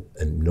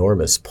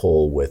enormous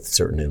pull with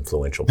certain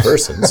influential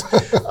persons.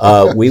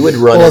 We would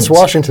run. Well, it's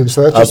Washington,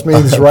 so that just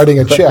means writing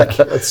a check.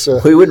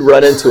 We would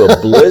run into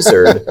a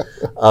blizzard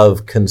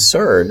of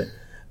concern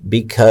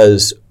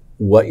because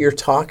what you're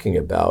talking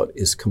about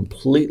is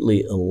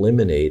completely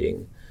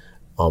eliminating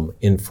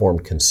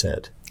informed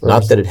consent.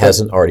 Not that it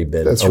hasn't already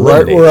been eliminated.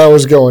 That's right where I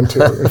was going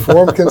to.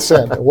 Informed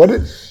consent.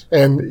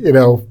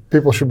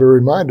 People should be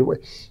reminded.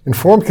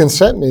 Informed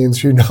consent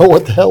means you know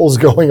what the hell is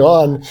going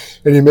on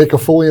and you make a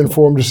fully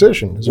informed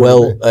decision.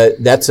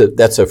 That's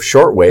a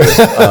short way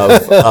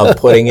of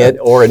putting it.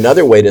 Or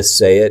another way to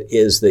say it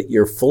is that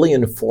you're fully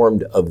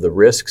informed of the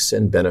risks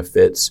and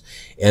benefits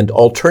and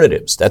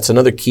alternatives. That's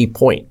another key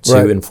point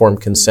to informed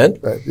consent.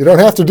 Right. You don't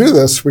have to do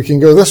this. We can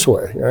go this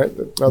way. Right?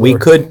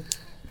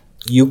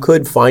 You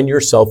could find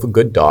yourself a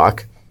good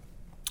doc,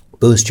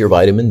 boost your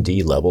vitamin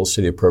D levels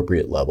to the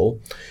appropriate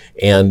level,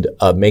 and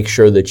make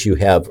sure that you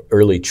have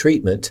early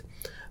treatment.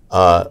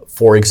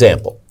 For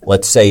example,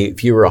 let's say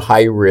if you were a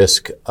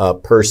high-risk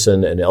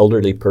person, an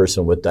elderly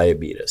person with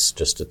diabetes,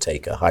 just to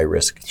take a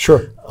high-risk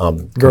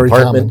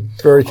compartment.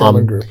 Very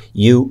common group.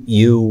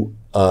 You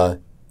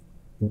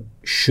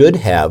should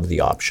have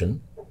the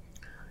option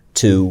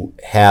to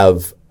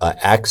have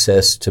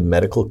access to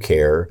medical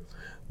care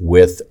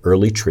with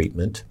early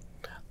treatment.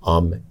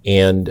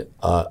 And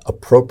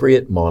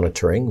appropriate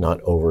monitoring,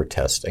 not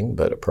over-testing,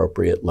 but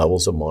appropriate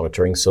levels of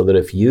monitoring so that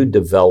if you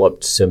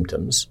developed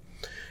symptoms,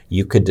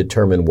 you could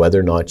determine whether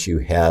or not you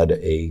had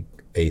a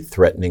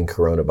threatening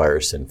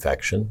coronavirus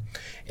infection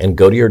and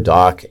go to your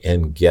doc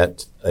and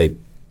get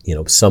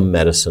some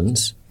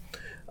medicines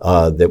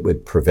that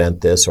would prevent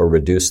this or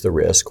reduce the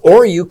risk.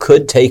 Or you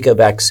could take a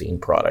vaccine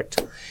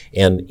product.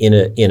 And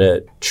in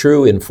a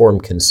true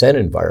informed consent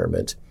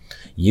environment,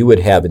 you would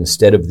have,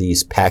 instead of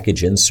these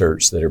package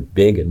inserts that are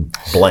big and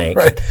blank,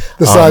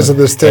 the size of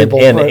this table,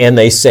 and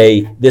they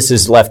say this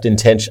is left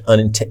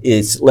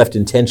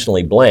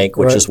intentionally blank,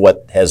 which is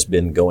what has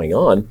been going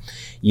on.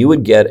 You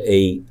would get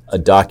a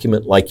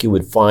document like you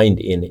would find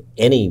in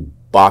any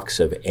box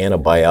of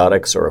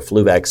antibiotics or a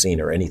flu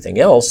vaccine or anything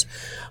else,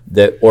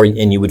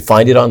 and you would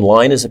find it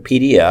online as a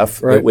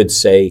PDF. Right. It would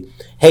say,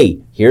 hey,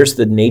 here's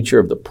the nature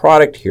of the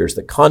product, here's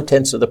the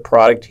contents of the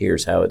product,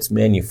 here's how it's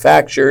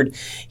manufactured,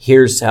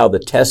 here's how the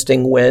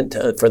testing went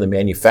for the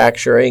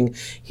manufacturing,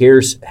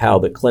 here's how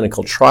the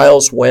clinical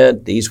trials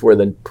went, these were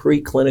the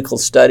preclinical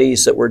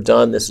studies that were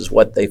done, this is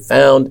what they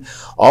found.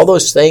 All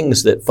those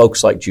things that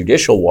folks like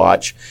Judicial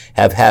Watch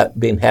have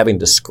been having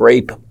to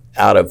scrape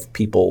out of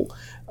people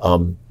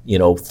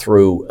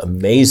through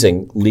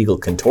amazing legal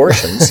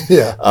contortions,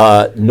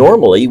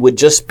 normally would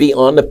just be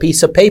on a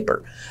piece of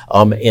paper.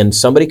 And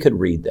somebody could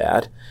read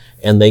that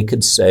and they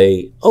could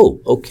say,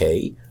 oh,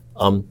 okay,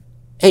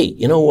 hey,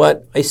 you know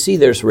what? I see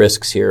there's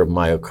risks here of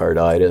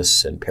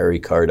myocarditis and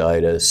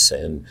pericarditis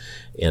and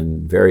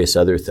various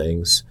other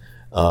things,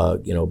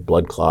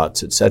 blood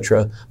clots,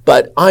 etc.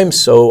 But I'm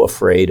so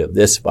afraid of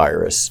this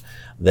virus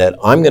that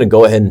I'm going to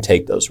go ahead and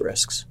take those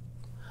risks.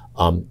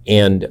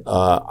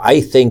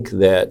 I think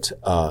that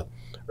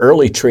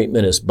early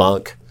treatment is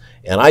bunk,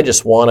 and I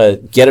just want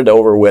to get it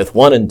over with,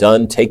 one and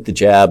done, take the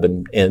jab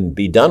and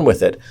be done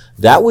with it.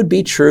 That would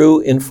be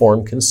true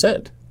informed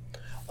consent.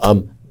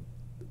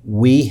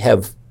 We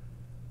have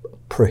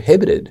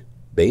prohibited,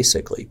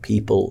 basically,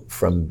 people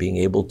from being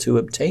able to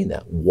obtain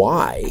that.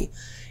 Why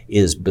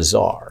is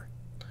bizarre.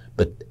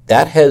 But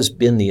that has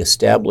been the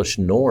established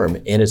norm,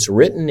 and it's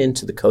written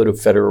into the Code of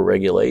Federal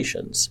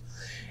Regulations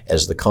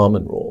as the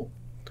common rule,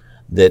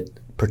 that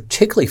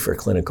particularly for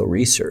clinical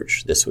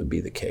research, this would be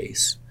the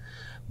case.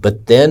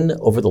 But then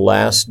over the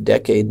last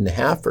decade and a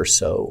half or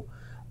so,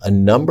 a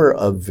number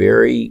of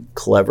very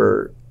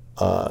clever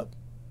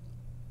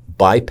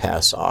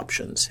bypass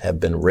options have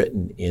been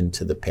written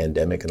into the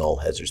Pandemic and All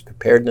Hazards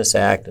Preparedness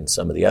Act and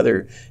some of the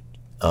other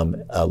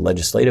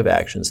legislative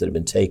actions that have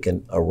been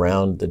taken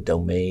around the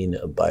domain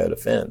of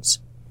biodefense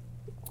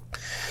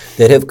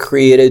that have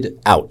created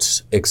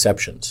outs,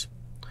 exceptions.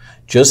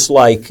 Just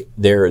like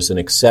there is an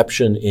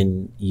exception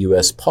in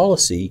U.S.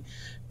 policy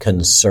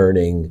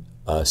concerning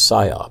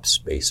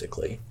PSYOPs,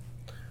 basically,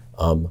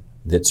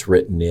 that's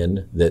written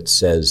in that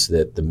says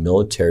that the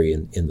military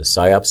in the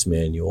PSYOPs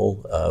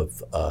manual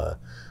of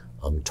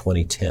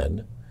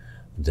 2010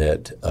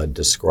 that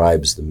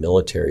describes the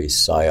military's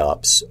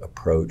PSYOPs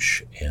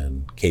approach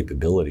and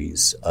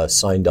capabilities,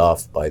 signed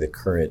off by the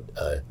current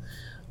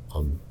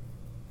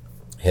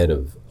head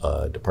of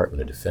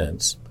Department of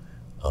Defense.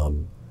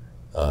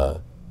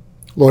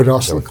 Lloyd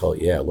Austin.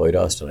 Lloyd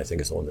Austin, I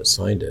think, is the one that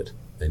signed it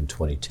in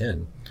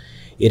 2010.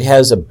 It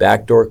has a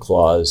backdoor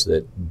clause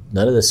that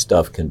none of this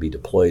stuff can be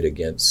deployed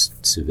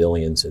against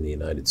civilians in the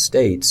United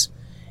States,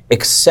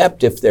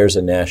 except if there's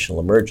a national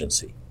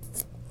emergency.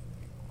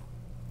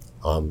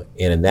 And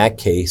in that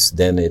case,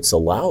 then it's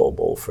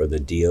allowable for the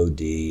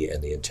DOD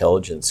and the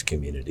intelligence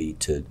community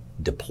to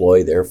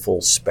deploy their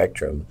full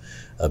spectrum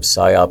of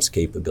PSYOPs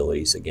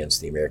capabilities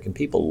against the American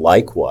people.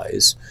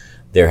 Likewise,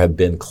 there have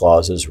been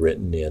clauses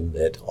written in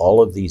that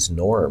all of these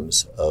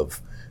norms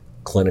of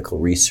clinical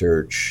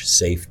research,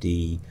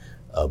 safety,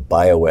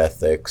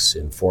 bioethics,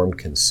 informed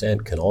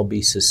consent can all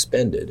be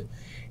suspended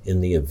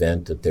in the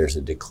event that there's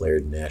a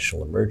declared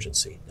national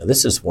emergency. Now,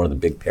 this is one of the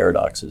big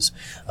paradoxes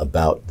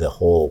about the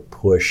whole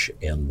push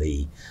and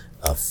the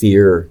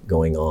fear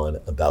going on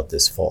about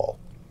this fall.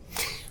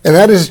 And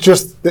that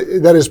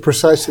is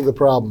precisely the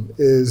problem,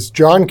 is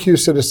John Q.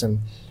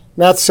 Citizen,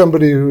 not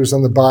somebody who's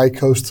on the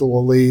bi-coastal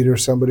elite or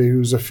somebody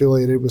who's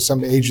affiliated with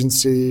some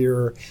agency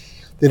or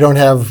they don't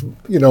have,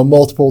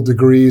 multiple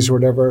degrees or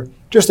whatever.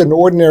 Just an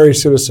ordinary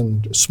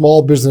citizen,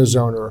 small business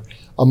owner,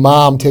 a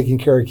mom taking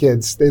care of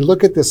kids. They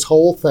look at this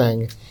whole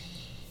thing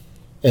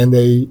and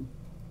they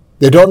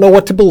don't know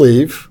what to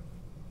believe.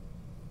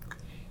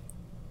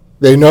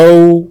 They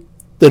know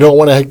they don't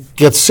want to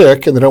get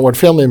sick and they don't want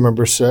family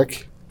members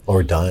sick.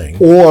 Or dying.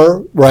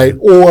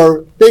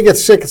 Or they get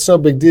sick, it's no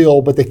big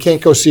deal, but they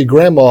can't go see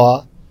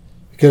grandma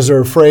because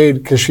they're afraid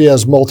because she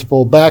has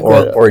multiple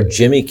background. Or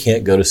Jimmy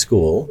can't go to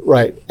school.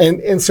 Right.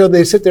 And so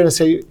they sit there and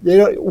say,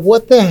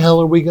 what the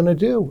hell are we going to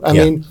do? I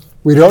mean,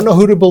 we don't know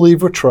who to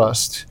believe or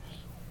trust.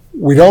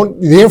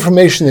 The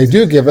information they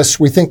do give us,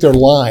 we think they're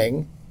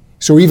lying.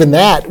 So even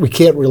that, we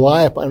can't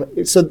rely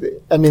upon. So,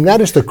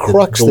 that is the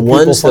crux The that people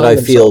ones that find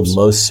I feel themselves.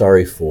 most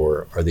sorry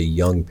for are the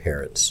young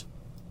parents.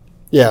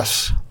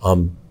 Yes.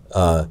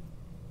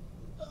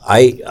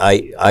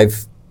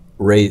 I've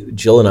raised,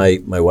 Jill and I,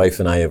 my wife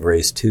and I have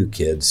raised two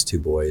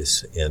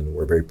boys, and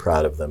we're very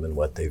proud of them and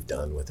what they've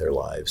done with their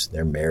lives.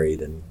 They're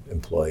married and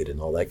employed and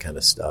all that kind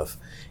of stuff.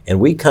 And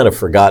we kind of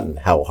forgotten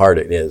how hard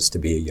it is to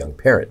be a young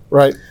parent.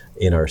 Right.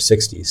 In our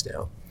 60s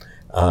now.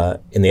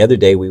 And the other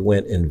day we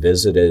went and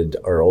visited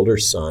our older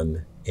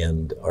son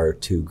and our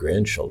two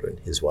grandchildren,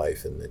 his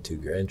wife and the two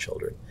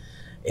grandchildren.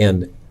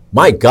 And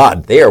my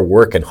God, they are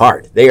working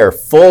hard. They are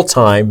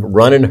full-time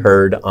running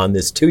herd on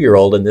this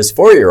 2-year-old and this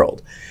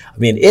 4-year-old.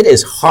 It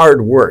is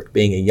hard work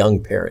being a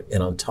young parent.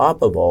 And on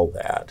top of all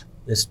that,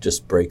 this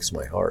just breaks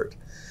my heart.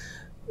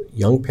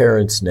 Young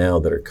parents now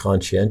that are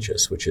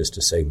conscientious, which is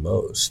to say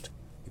most,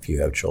 if you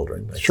have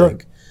children, I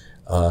think,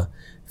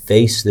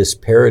 face this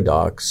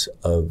paradox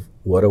of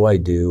what do I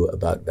do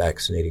about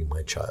vaccinating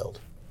my child?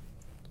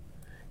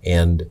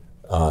 And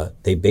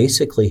they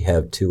basically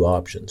have two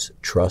options.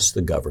 Trust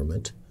the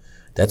government.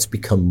 That's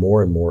become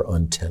more and more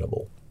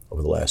untenable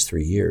over the last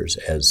 3 years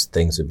as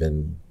things have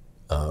been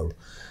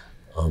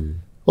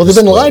well, they've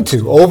been lied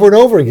to over and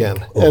over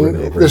again.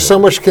 And there's so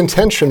much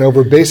contention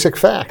over basic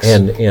facts.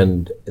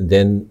 And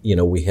then,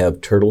 we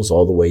have turtles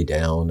all the way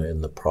down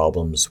and the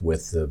problems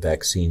with the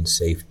vaccine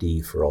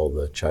safety for all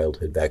the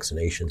childhood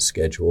vaccination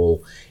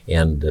schedule.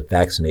 And the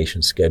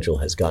vaccination schedule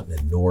has gotten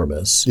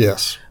enormous.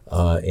 Yes.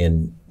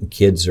 And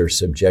kids are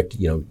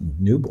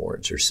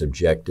newborns are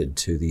subjected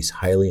to these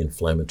highly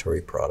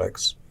inflammatory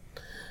products.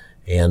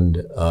 And,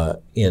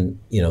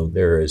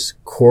 there is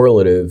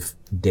correlative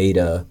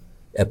data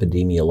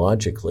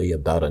epidemiologically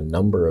about a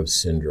number of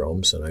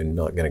syndromes, and I'm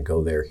not going to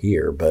go there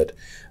here, but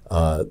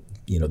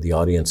the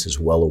audience is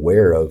well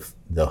aware of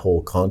the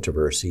whole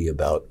controversy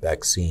about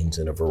vaccines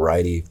and a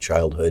variety of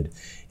childhood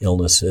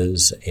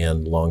illnesses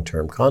and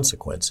long-term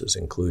consequences,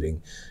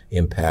 including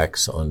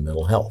impacts on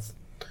mental health.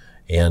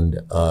 And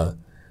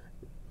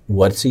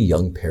what's a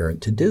young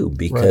parent to do?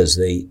 Because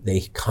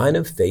they kind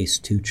of face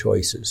two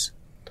choices.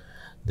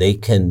 They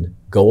can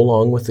go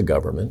along with the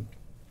government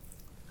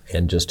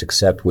and just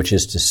accept, which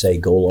is to say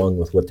go along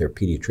with what their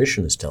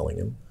pediatrician is telling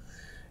them.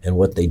 And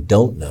what they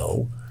don't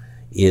know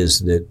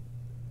is that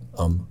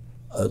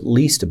at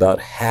least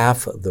about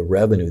half of the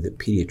revenue that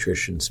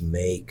pediatricians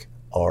make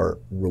are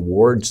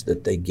rewards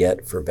that they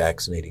get for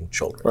vaccinating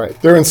children.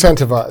 Right. They're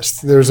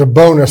incentivized. There's a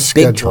bonus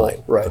schedule. Big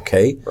time. Right.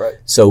 Okay. Right.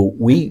 So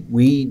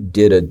we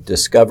did a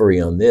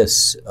discovery on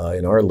this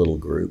in our little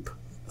group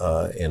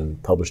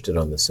and published it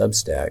on the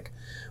Substack.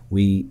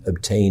 We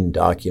obtained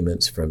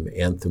documents from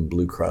Anthem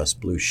Blue Cross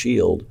Blue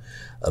Shield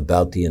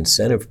about the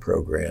incentive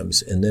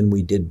programs, and then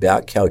we did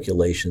back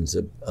calculations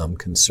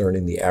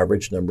concerning the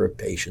average number of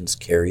patients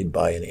carried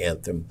by an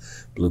Anthem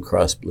Blue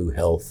Cross Blue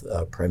Health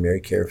primary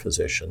care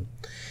physician.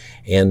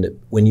 And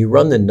when you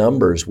run the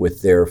numbers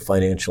with their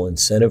financial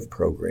incentive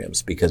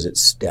programs, because it's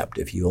stepped,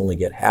 if you only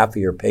get half of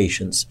your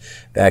patients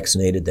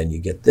vaccinated, then you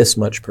get this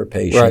much per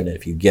patient. Right. And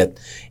if you get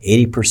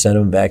 80% of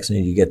them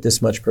vaccinated, you get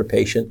this much per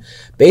patient.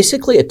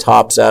 Basically, it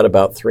tops out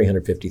about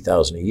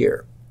 $350,000 a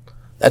year.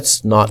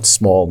 That's not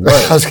small money.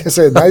 I was going to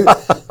say,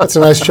 that's a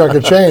nice chunk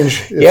of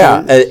change.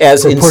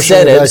 As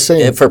incentives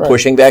for right.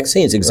 pushing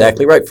vaccines.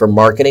 Exactly right. For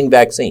marketing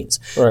vaccines.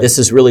 Right. This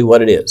is really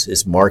what it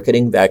is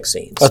marketing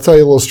vaccines. I'll tell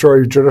you a little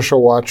story of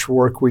Judicial Watch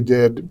work we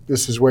did.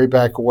 This is way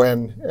back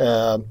when.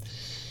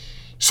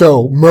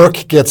 So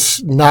Merck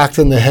gets knocked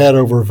in the head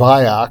over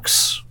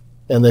Vioxx,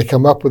 and they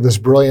come up with this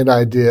brilliant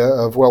idea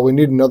of, well, we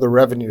need another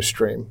revenue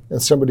stream.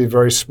 And somebody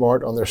very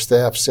smart on their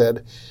staff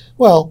said,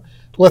 well,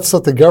 let's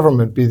let the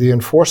government be the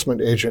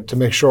enforcement agent to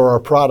make sure our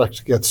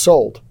product gets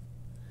sold.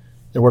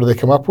 And what do they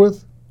come up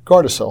with?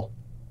 Gardasil,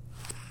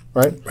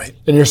 right? Right.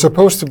 And you're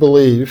supposed to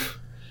believe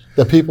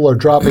that people are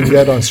dropping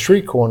dead on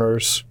street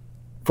corners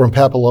from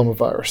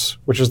papillomavirus,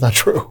 which is not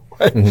true,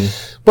 right?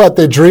 Mm-hmm. But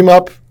they dream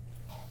up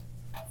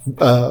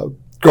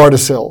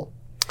Gardasil.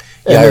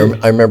 Yeah,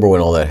 I remember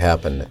when all that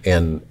happened,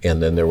 and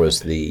then there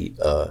was the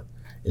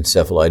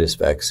encephalitis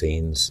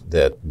vaccines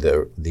that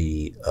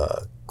the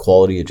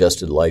quality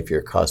adjusted life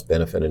year cost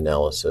benefit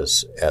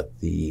analysis at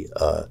the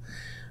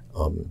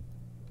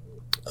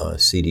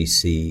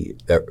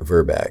CDC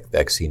VRBAC,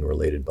 vaccine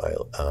related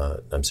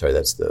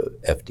that's the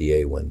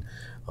FDA one,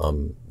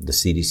 the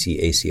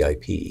CDC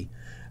ACIP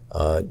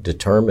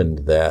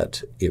determined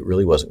that it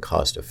really wasn't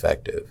cost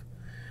effective.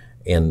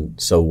 And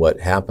so what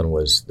happened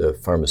was the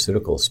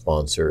pharmaceutical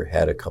sponsor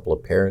had a couple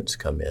of parents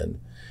come in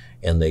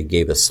and they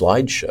gave a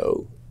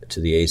slideshow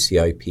to the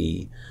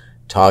ACIP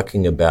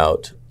talking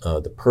about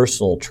the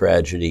personal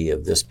tragedy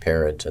of this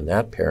parent and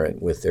that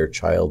parent with their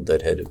child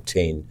that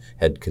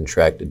had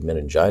contracted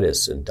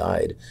meningitis and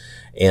died.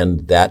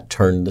 And that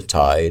turned the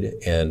tide,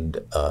 and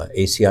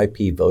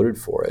ACIP voted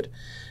for it.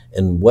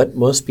 And what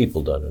most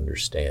people don't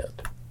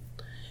understand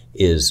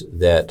is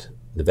that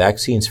the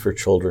Vaccines for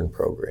Children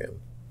program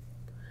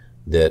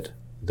that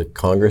the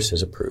Congress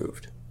has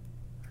approved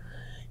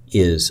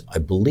is, I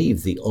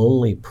believe, the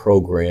only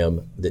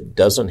program that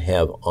doesn't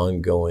have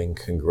ongoing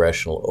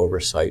congressional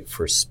oversight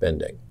for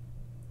spending.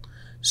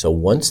 So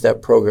once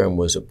that program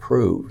was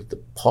approved,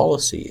 the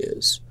policy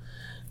is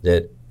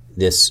that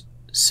this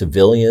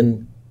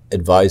civilian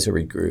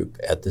advisory group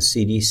at the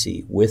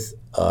CDC, with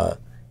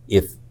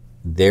if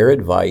their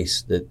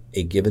advice that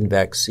a given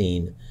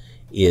vaccine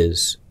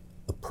is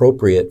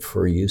appropriate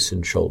for use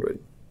in children,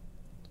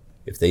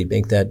 if they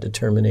make that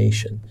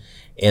determination,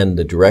 and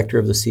the director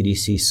of the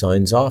CDC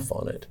signs off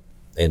on it,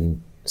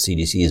 and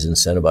CDC is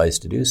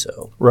incentivized to do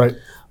so, right?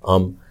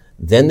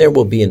 Then there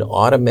will be an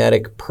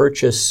automatic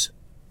purchase,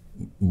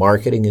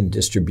 marketing, and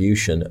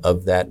distribution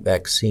of that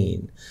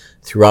vaccine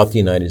throughout the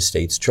United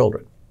States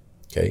children.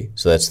 Okay,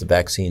 so that's the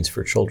Vaccines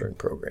for Children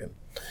program,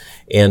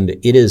 and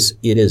it is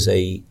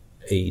a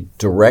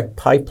direct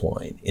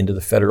pipeline into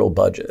the federal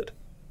budget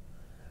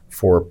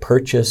for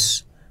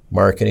purchase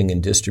marketing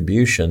and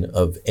distribution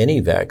of any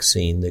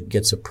vaccine that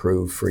gets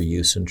approved for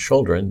use in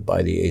children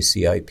by the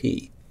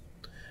ACIP.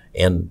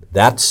 And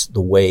that's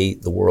the way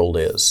the world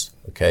is,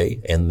 okay?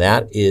 And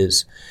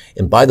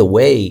by the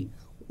way,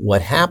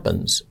 what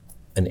happens,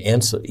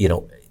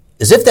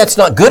 as if that's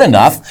not good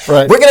enough,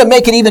 right. We're going to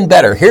make it even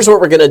better. Here's what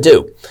we're going to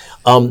do.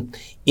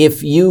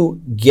 If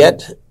you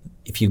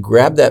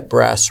grab that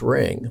brass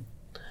ring,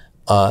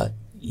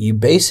 you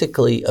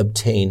basically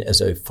obtain as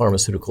a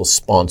pharmaceutical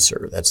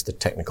sponsor, that's the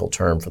technical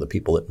term for the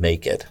people that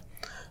make it,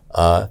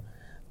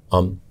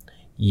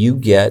 you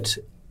get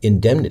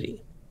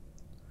indemnity.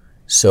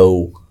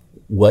 So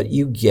what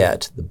you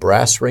get, the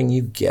brass ring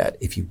you get,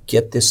 if you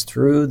get this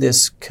through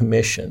this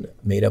commission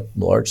made up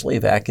largely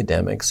of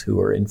academics who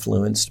are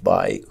influenced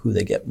by who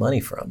they get money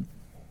from,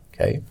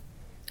 okay,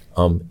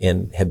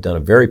 and have done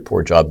a very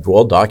poor job,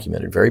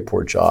 well-documented, very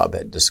poor job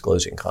at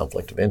disclosing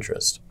conflict of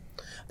interest.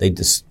 They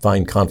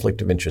define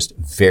conflict of interest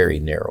very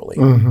narrowly,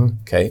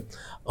 okay,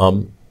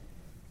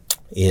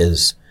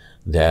 is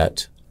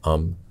that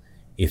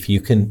if you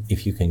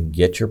can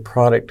get your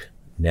product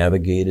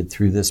navigated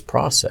through this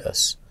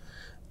process,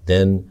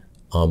 then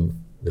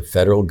the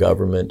federal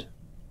government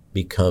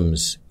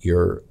becomes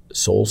your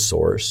sole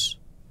source.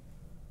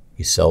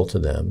 You sell to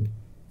them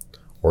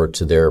or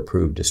to their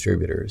approved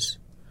distributors.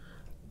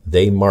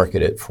 They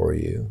market it for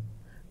you.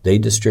 They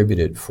distribute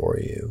it for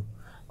you.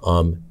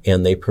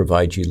 And they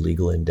provide you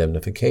legal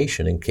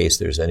indemnification in case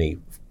there's any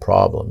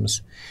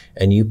problems.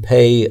 And you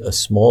pay a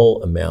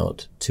small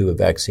amount to a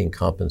vaccine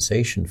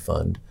compensation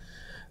fund.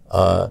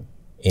 But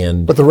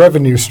the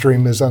revenue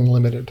stream is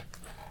unlimited.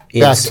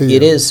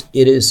 It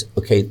is,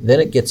 okay, then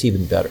it gets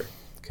even better,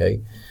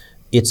 okay?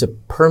 It's a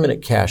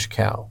permanent cash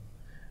cow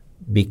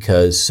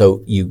because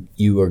so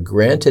you are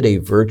granted a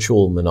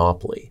virtual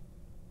monopoly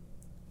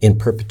in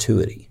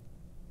perpetuity,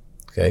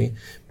 okay?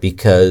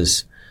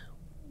 Because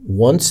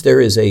once there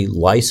is a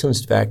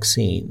licensed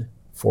vaccine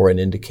for an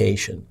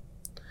indication,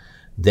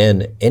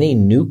 then any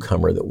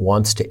newcomer that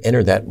wants to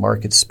enter that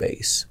market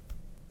space,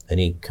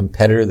 any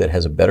competitor that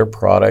has a better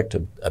product,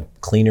 a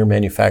cleaner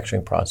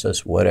manufacturing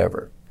process,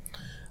 whatever,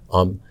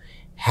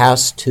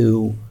 has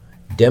to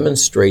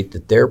demonstrate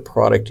that their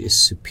product is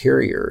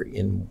superior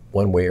in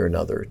one way or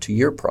another to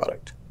your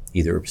product,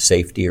 either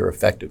safety or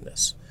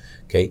effectiveness.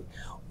 Okay,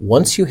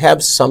 once you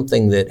have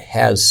something that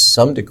has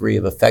some degree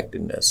of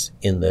effectiveness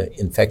in the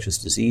infectious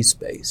disease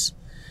space,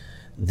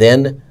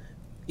 then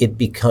it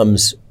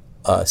becomes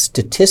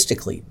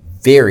statistically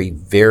very,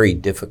 very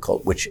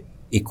difficult, which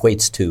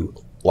equates to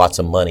lots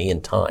of money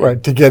and time.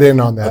 Right, to get in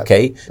on that.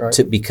 Okay, right.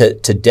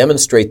 to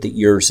demonstrate that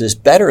yours is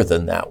better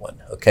than that one.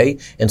 Okay,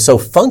 and so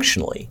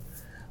functionally,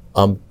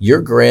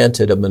 you're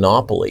granted a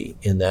monopoly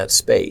in that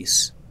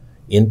space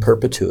in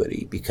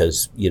perpetuity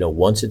because,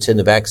 once it's in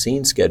the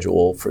vaccine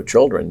schedule for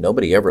children,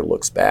 nobody ever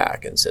looks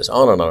back and says,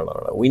 oh,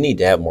 no, we need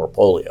to have more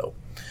polio,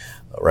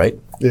 right?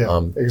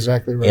 Yeah,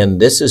 exactly right.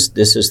 And this is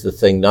the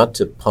thing, not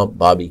to pump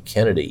Bobby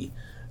Kennedy,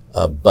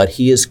 but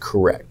he is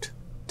correct,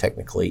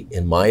 technically,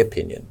 in my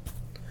opinion,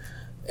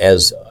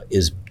 as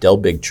is Del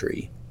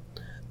Bigtree,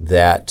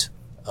 that,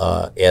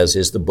 as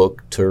is the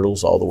book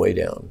Turtles All the Way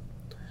Down,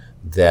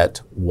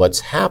 that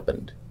what's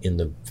happened in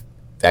the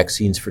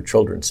vaccines for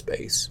children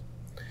space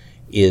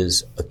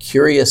is a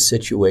curious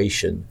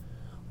situation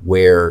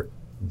where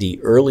the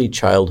early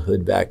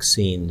childhood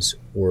vaccines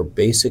were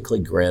basically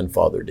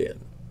grandfathered in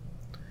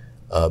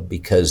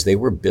because they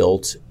were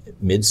built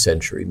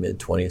mid-century,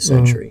 mid-20th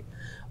century,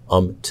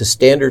 to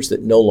standards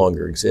that no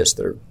longer exist,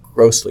 that are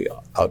grossly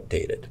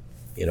outdated.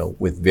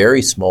 With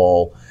very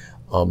small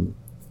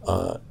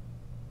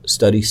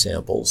study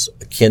samples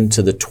akin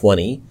to the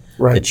 20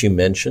 right. that you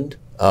mentioned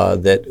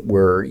that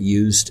were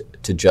used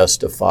to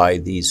justify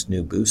these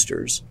new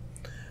boosters.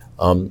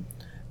 And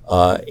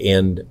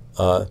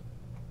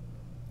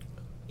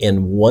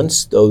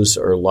once those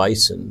are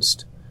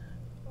licensed,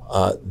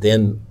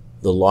 then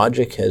the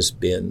logic has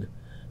been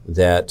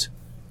that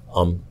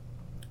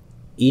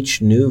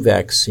each new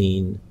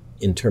vaccine,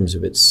 in terms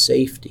of its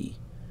safety,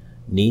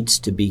 needs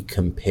to be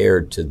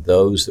compared to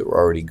those that were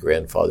already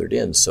grandfathered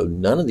in. So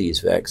none of these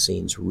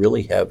vaccines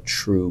really have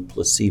true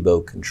placebo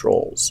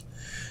controls.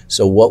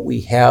 So what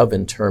we have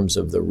in terms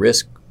of the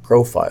risk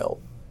profile,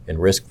 and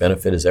risk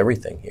benefit is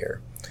everything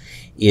here,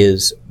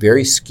 is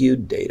very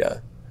skewed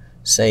data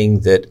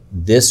saying that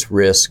this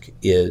risk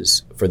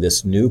is, for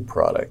this new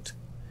product,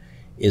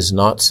 is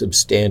not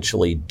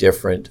substantially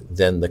different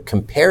than the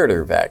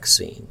comparator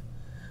vaccine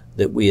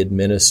that we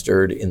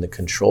administered in the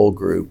control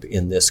group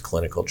in this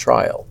clinical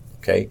trial.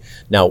 Okay.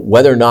 Now,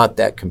 whether or not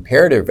that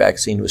comparator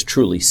vaccine was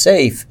truly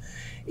safe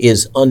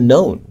is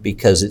unknown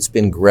because it's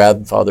been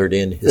grandfathered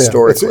in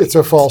historically. Yeah, it's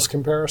a false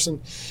comparison.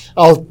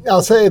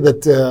 I'll say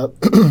that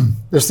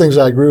there's things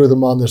I agree with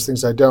him on, there's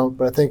things I don't,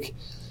 but I think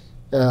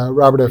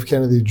Robert F.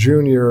 Kennedy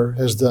Jr.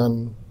 has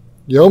done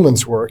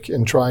yeoman's work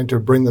in trying to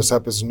bring this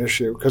up as an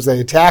issue because they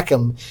attack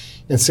him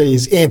and say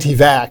he's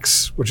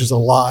anti-vax, which is a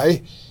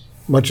lie.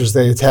 much as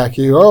they attack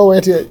you. Oh,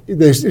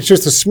 it's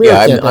just a smear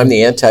Yeah, campaign. I'm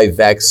the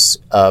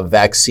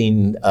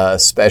anti-vaccine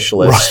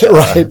specialist.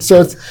 Right.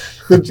 So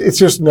it's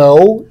just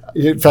no.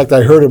 In fact,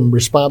 I heard him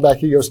respond back.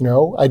 He goes,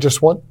 "No, I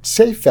just want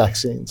safe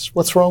vaccines.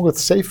 What's wrong with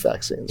safe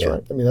vaccines?" Yeah.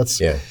 Right. I mean, that's.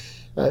 Yeah.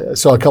 I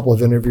saw a couple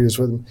of interviews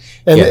with him,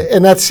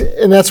 and that's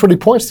what he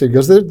points to. He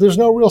goes, there's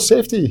no real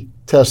safety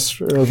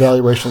tests or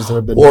evaluations that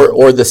have been done.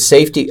 Or the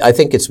safety. I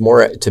think it's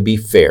more to be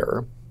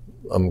fair,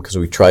 because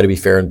we try to be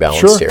fair and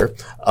balanced here.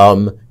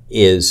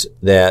 Is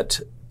that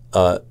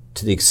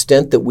to the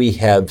extent that we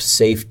have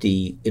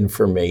safety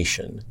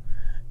information,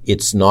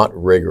 it's not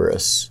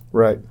rigorous,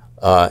 Right.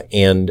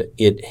 and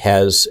it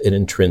has an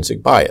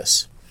intrinsic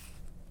bias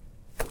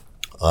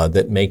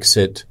that makes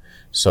it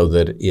so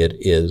that it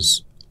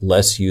is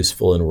less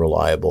useful and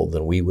reliable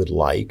than we would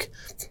like.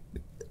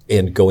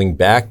 And going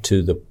back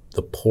to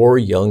the poor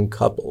young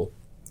couple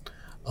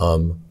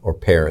or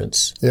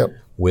parents Yep.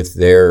 with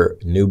their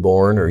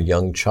newborn or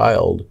young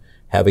child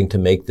having to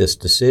make this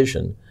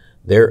decision,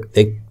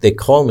 they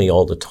call me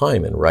all the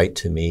time and write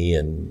to me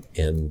and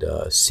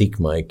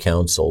seek my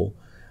counsel.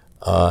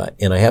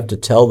 And I have to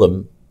tell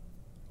them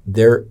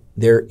there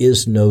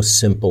is no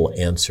simple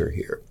answer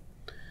here.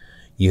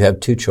 You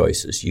have two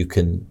choices. You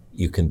can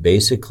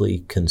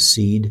basically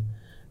concede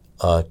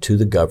to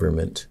the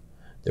government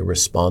the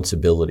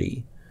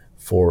responsibility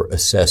for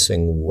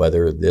assessing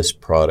whether this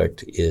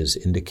product is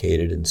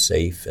indicated and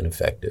safe and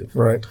effective.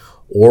 Right.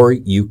 Or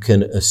you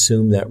can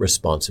assume that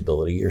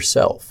responsibility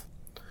yourself.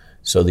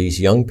 So these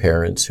young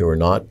parents who are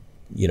not,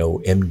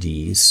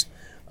 MDs,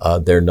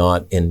 they're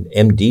not, and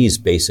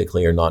MDs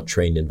basically are not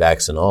trained in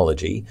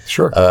vaccinology.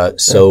 Sure.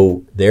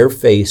 So they're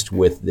faced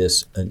with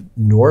this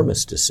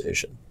enormous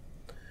decision.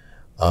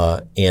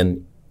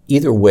 And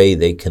either way,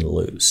 they can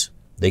lose.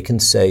 They can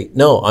say,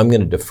 no, I'm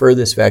going to defer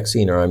this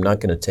vaccine, or I'm not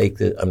going to take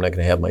this. I'm not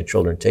going to have my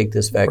children take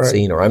this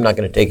vaccine, or I'm not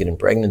going to take it in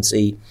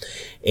pregnancy.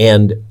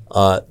 And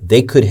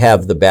they could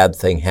have the bad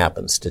thing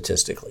happen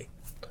statistically.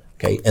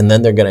 Okay, and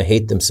then they're going to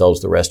hate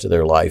themselves the rest of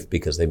their life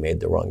because they made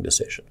the wrong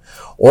decision.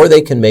 Or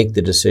they can make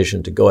the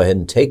decision to go ahead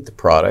and take the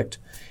product,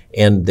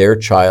 and their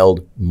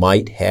child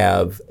might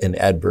have an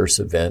adverse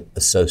event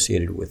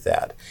associated with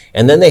that.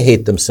 And then they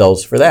hate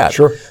themselves for that.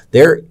 Sure.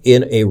 They're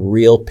in a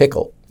real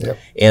pickle. Yep.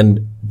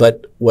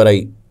 But what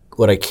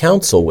I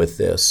counsel with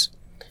this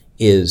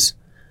is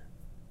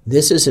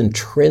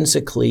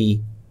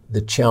intrinsically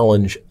the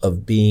challenge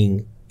of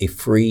being a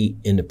free,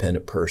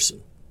 independent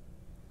person.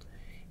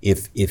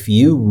 If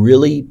you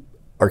really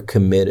are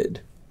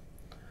committed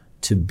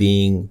to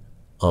being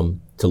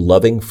to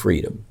loving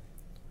freedom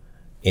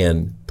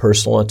and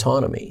personal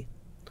autonomy,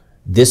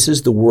 this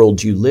is the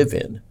world you live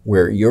in,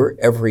 where your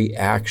every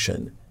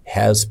action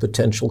has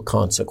potential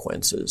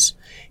consequences,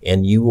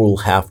 and you will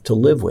have to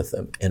live with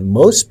them. And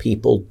most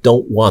people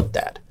don't want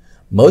that.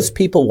 Most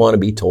people want to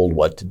be told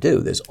what to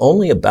do. There's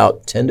only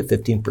about 10 to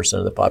 15%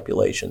 of the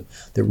population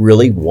that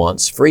really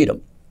wants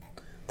freedom.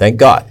 Thank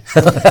God.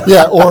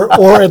 Yeah,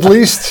 or at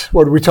least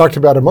what we talked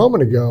about a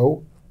moment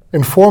ago,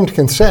 informed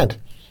consent.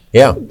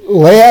 Yeah.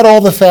 Lay out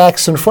all the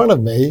facts in front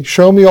of me,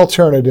 show me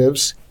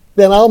alternatives,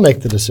 then I'll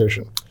make the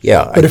decision.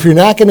 Yeah. But if you're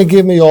not going to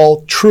give me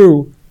all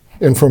true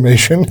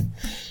information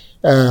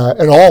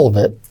and all of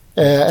it,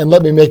 and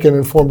let me make an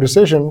informed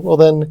decision, well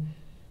then,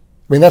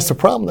 that's the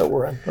problem that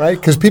we're in, right?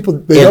 Because people,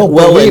 they don't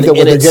believe that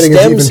what they're getting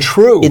is even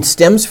true. It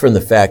stems from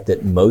the fact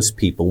that most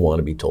people want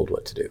to be told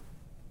what to do.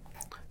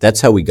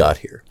 That's how we got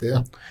here.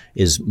 Yeah.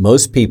 Is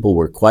most people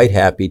were quite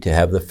happy to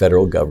have the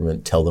federal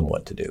government tell them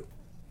what to do.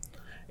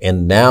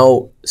 And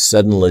now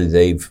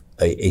suddenly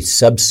a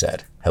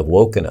subset have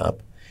woken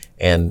up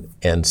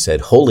and said,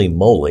 holy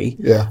moly,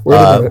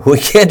 we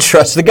can't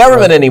trust the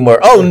government anymore.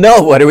 Oh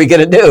no, what are we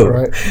going to do?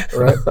 Right.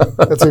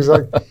 That's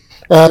exactly.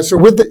 So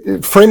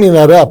with framing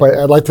that up,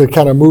 I'd like to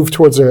kind of move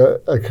towards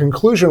a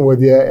conclusion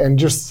with you, and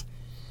just,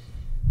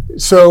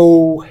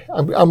 so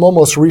I'm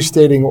almost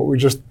restating what we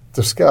just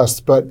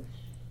discussed, but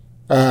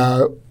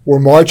we're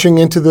marching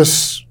into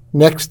this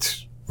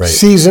next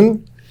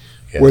season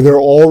where they're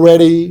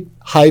already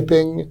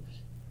hyping,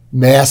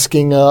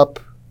 masking up,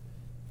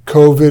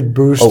 COVID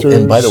boosters. Oh,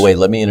 and by the way,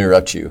 let me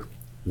interrupt you.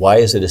 Why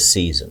is it a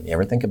season? You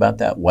ever think about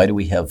that? Why do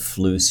we have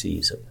flu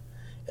season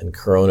and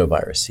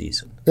coronavirus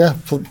season? Yeah,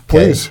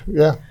 please. Okay.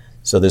 Yeah.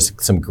 So there's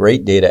some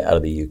great data out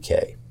of the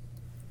UK.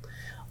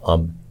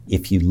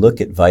 If you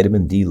look at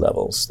vitamin D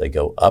levels, they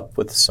go up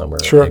with the summer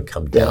and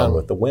come down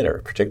with the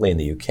winter, particularly in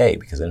the UK,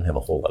 because they don't have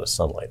a whole lot of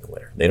sunlight in the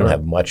winter. They don't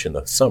have much in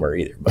the summer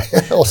either.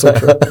 But also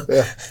true.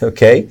 Yeah.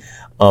 Okay.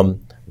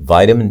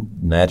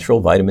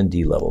 Natural vitamin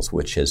D levels,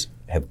 which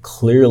have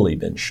clearly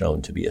been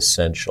shown to be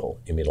essential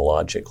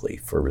immunologically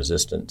for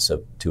resistance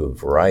to a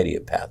variety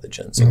of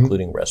pathogens,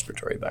 including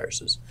respiratory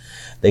viruses,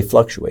 they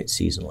fluctuate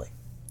seasonally.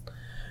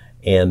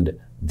 And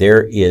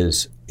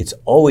it's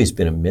always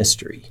been a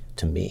mystery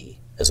to me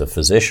as a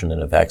physician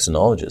and a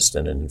vaccinologist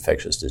and an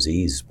infectious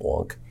disease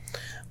wonk.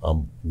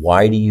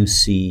 Why do you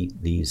see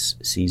these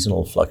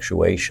seasonal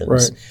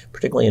fluctuations,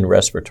 particularly in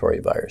respiratory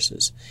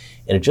viruses?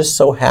 And it just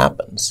so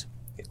happens,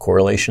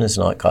 correlation is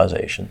not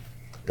causation,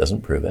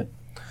 doesn't prove it,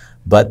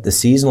 But the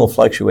seasonal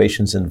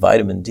fluctuations in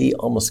vitamin D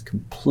almost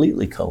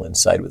completely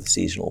coincide with the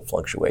seasonal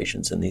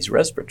fluctuations in these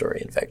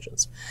respiratory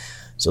infections.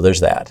 So there's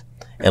that.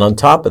 And on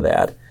top of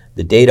that,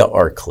 the data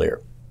are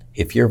clear.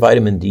 If your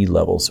vitamin D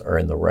levels are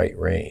in the right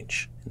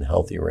range, in the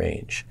healthy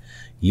range,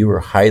 you are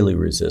highly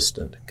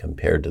resistant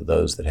compared to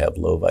those that have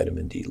low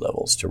vitamin D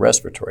levels to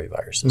respiratory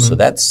viruses. So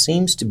that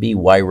seems to be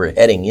why we're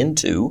heading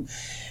into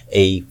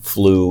a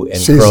flu and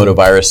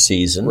coronavirus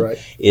season,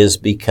 is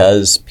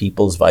because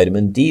people's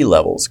vitamin D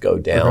levels go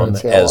down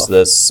as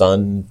the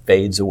sun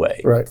fades away.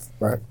 Right.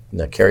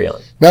 Now carry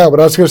on. No, but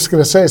I was just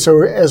going to say,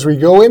 so as we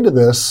go into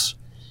this,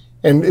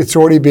 and it's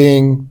already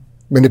being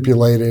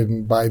manipulated,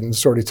 and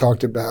Biden's already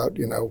talked about,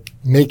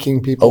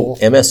 making people...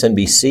 Oh,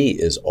 MSNBC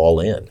is all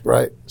in.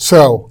 Right.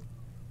 So,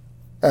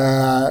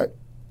 not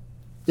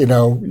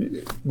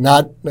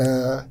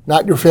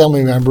your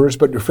family members,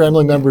 but your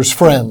family members'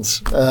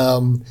 friends.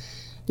 What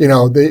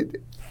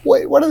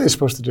are they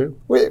supposed to do?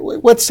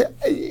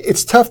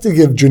 It's tough to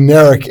give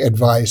generic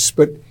advice,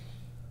 but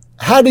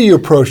how do you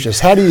approach this?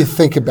 How do you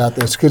think about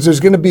this? Because there's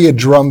going to be a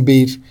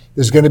drumbeat.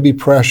 There's going to be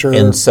pressure.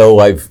 And so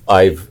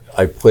I've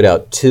put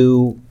out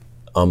 2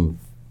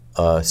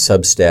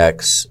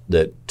 Substacks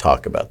that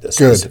talk about this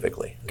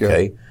specifically.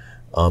 Okay.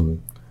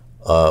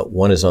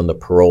 One is on the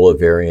Parola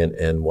variant,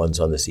 and one's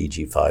on this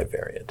EG5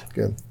 variant.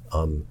 Good.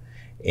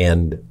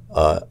 And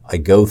I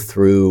go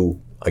through.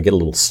 I get a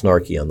little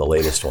snarky on the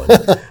latest one.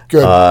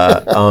 Good.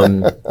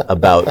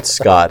 About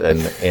Scott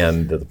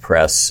and the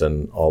press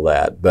and all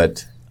that.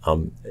 But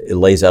it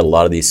lays out a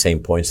lot of these same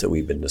points that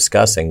we've been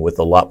discussing with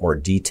a lot more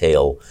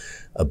detail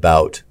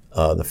about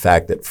the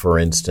fact that, for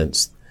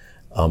instance,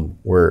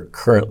 we're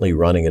currently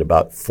running at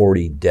about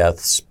 40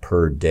 deaths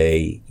per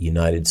day,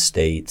 United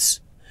States,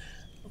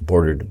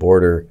 border to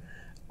border,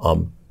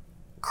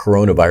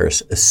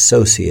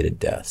 coronavirus-associated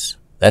deaths.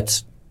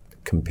 That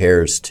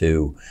compares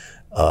to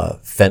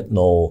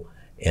fentanyl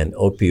and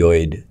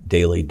opioid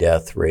daily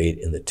death rate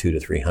in the 200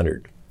 to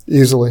 300.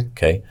 Easily.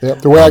 Okay. Yep.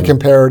 The way I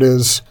compare it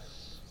is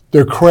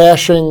they're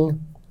crashing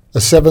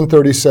a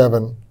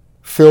 737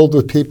 filled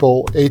with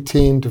people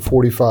 18 to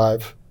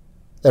 45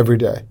 every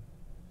day.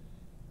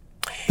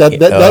 With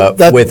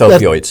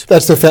opioids.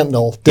 That's the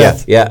fentanyl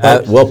death. Yeah.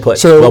 Right? Well put.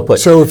 So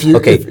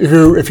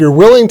if you're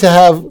willing to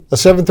have a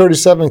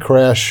 737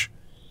 crash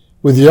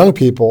with young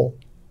people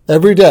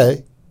every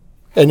day,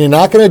 and you're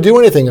not going to do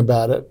anything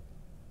about it.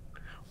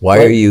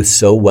 Why are you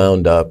so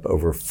wound up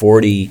over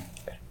 40?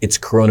 It's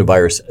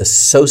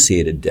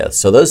coronavirus-associated deaths.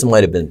 So those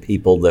might have been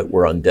people that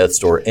were on death's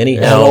door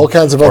anyhow, and all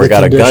kinds of or other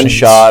got conditions. A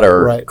gunshot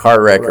or car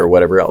wreck or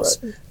whatever else.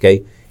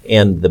 Okay,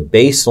 and the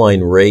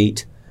baseline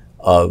rate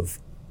of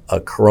a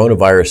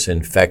coronavirus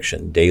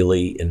infection,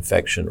 daily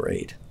infection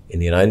rate in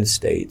the United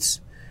States,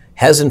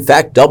 has in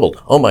fact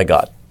doubled. Oh my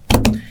God,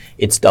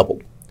 it's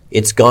doubled.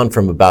 It's gone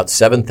from about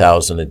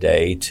 7,000 a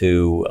day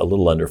to a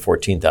little under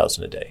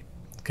 14,000 a day.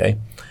 Okay.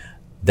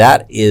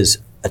 That is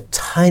a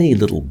tiny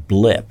little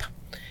blip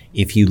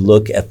if you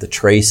look at the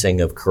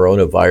tracing of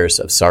coronavirus,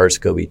 of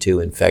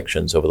SARS-CoV-2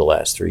 infections over the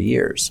last 3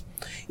 years.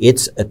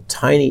 It's a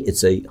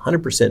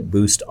 100%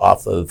 boost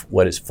off of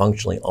what is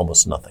functionally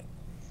almost nothing.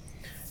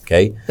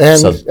 Okay?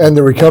 And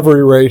the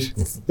recovery rate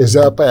is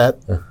up at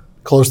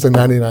close to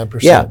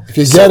 99%. Yeah. If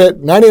you get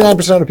it,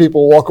 99% of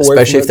people walk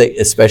away from it.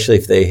 Especially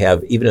if they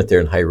have, even if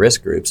they're in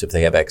high-risk groups, if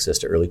they have access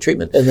to early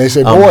treatment. And they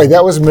say, boy,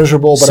 that was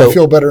miserable, but I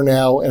feel better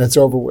now, and it's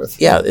over with.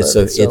 Yeah,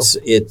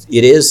 it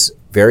is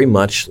very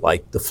much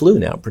like the flu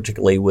now,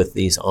 particularly with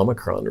these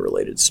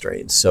Omicron-related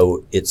strains.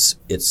 So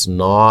it's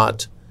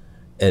not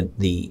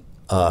the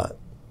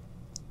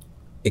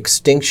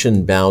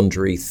extinction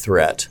boundary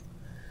threat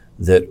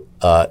that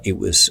it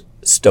was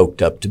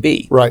stoked up to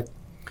be. Right.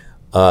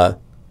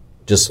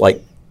 Just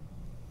like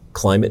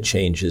climate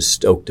change is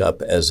stoked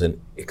up as an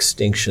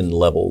extinction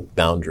level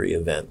boundary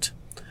event,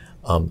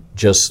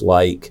 just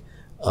like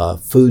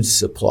food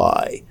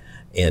supply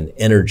and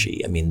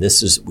energy. I mean,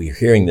 we're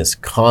hearing this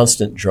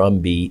constant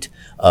drumbeat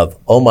of,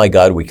 oh my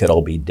God, we could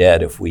all be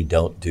dead if we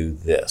don't do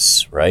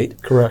this, right?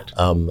 Correct.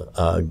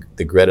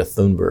 The Greta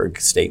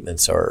Thunberg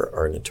statements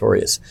are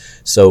notorious.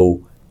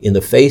 So in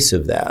the face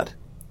of that,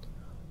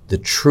 the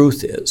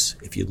truth is,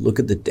 if you look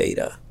at the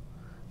data,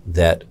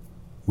 that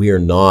we are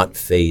not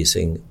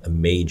facing a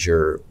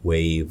major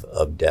wave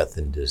of death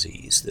and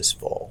disease this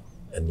fall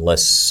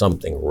unless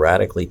something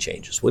radically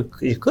changes. Well,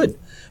 you could,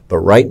 but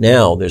right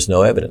now there's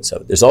no evidence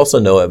of it. There's also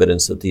no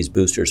evidence that these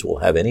boosters will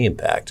have any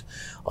impact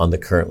on the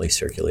currently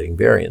circulating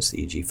variants,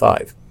 the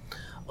EG5.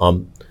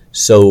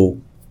 So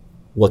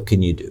what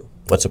can you do?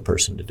 What's a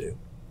person to do?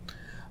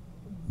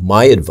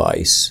 My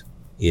advice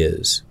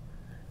is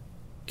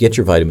get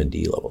your vitamin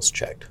D levels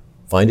checked.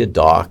 Find a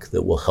doc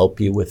that will help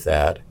you with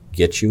that,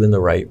 get you in the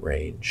right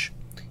range.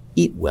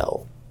 Eat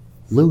well.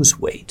 Lose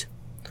weight.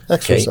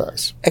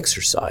 Exercise. Okay?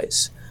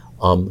 Exercise.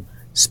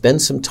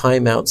 Spend some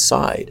time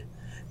outside.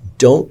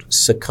 Don't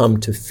succumb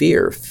to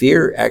fear.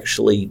 Fear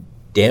actually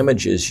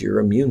damages your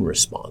immune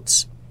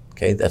response.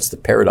 Okay, that's the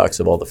paradox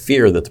of all the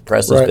fear that the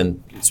press has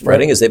been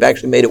spreading, is they've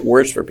actually made it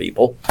worse for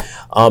people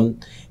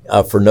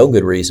for no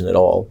good reason at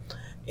all.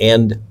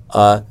 And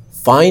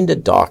find a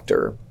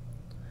doctor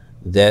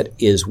that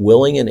is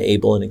willing and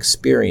able and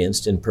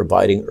experienced in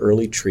providing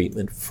early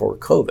treatment for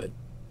COVID.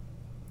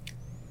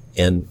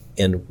 And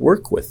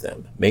work with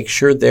them. Make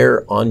sure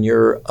they're on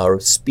your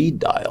speed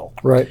dial.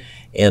 Right.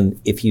 And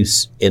if you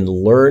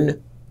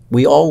learn,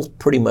 we all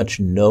pretty much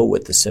know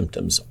what the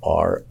symptoms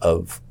are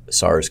of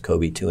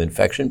SARS-CoV-2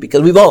 infection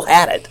because we've all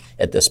had it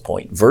at this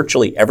point.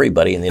 Virtually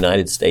everybody in the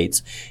United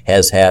States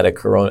has had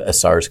a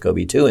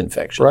SARS-CoV-2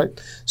 infection.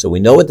 Right. So we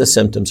know what the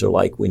symptoms are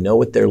like. We know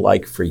what they're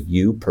like for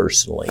you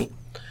personally.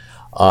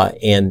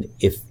 And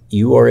if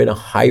you are in a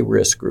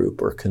high-risk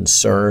group or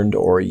concerned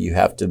or you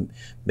have to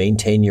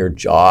maintain your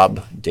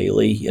job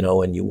daily,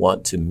 and you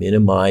want to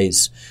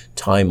minimize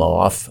time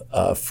off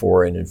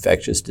for an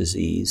infectious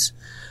disease,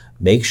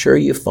 make sure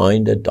you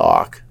find a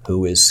doc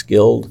who is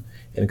skilled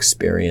and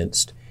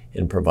experienced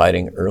in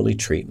providing early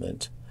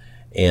treatment.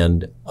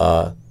 And,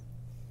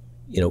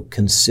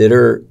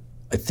 consider,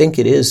 I think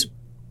there's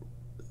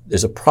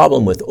a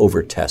problem with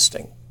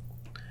over-testing.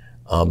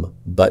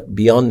 But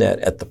beyond that,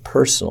 at the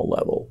personal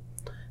level,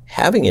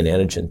 having an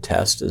antigen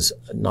test is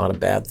not a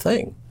bad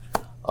thing.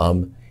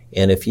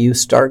 And if you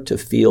start to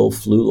feel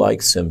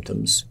flu-like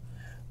symptoms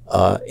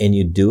and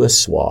you do a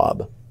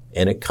swab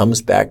and it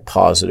comes back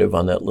positive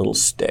on that little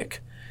stick,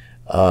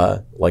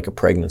 like a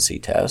pregnancy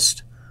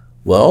test,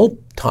 well,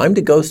 time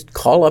to go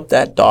call up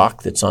that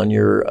doc that's on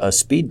your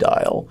speed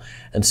dial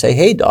and say,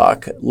 hey,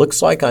 doc,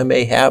 looks like I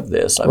may have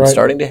this. I'm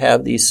starting to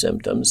have these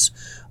symptoms.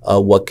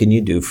 What can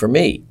you do for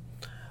me?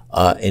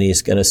 And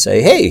he's going to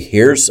say, hey,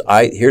 here's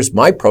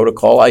my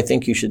protocol. I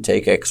think you should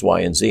take X,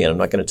 Y, and Z. And I'm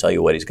not going to tell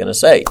you what he's going to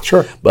say.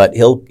 Sure. But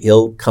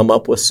he'll come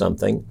up with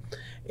something.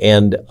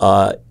 And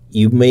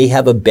you may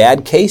have a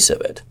bad case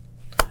of it.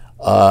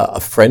 A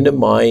friend of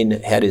mine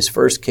had his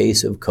first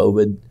case of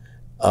COVID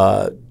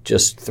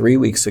just 3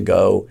 weeks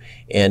ago,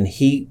 and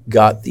he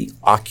got the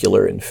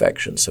ocular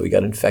infection. So he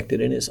got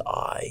infected in his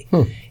eye.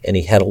 And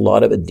he had a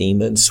lot of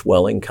edema and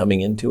swelling coming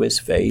into his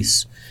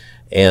face.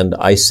 And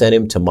I sent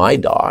him to my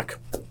doc,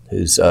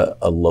 who's a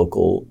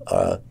local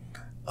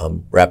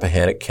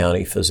Rappahannock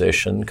County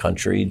physician,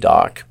 country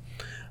doc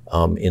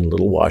in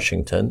Little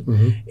Washington.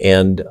 Mm-hmm.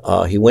 And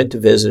he went to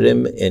visit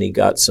him, and he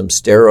got some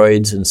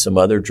steroids and some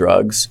other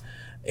drugs.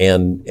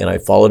 And I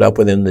followed up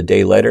with him the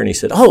day later, and he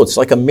said, oh, it's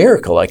like a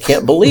miracle. I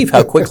can't believe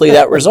how quickly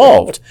that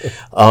resolved.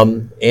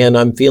 And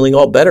I'm feeling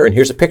all better, and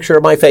here's a picture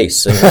of my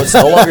face, and it's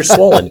no longer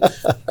swollen.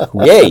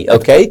 Yay,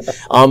 okay?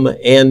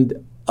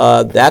 That's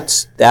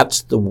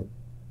the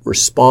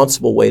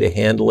responsible way to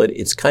handle it.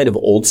 It's kind of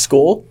old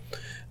school,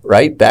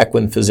 right? Back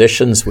when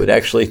physicians would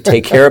actually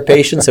take care of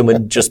patients and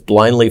would just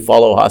blindly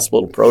follow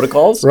hospital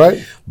protocols.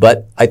 Right.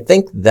 But I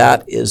think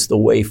that is the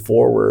way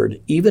forward,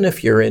 even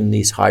if you're in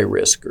these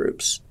high-risk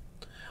groups.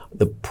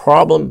 The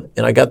problem,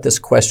 and I got this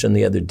question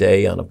the other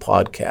day on a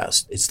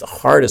podcast, it's the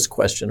hardest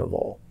question of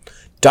all.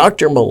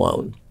 Dr.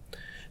 Malone,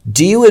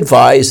 do you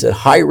advise that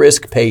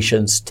high-risk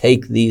patients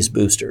take these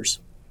boosters?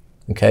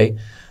 Okay?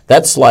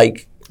 That's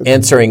like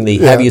answering the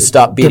have you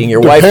stopped beating your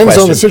wife question.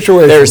 Depends on the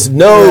situation. There's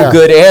no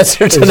good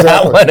answer to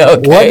that one,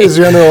 okay? What is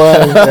the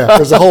underlying,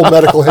 there's a whole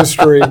medical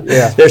history.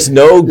 Yeah. There's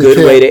no good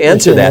way to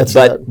answer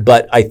that.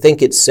 But I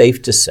think it's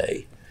safe to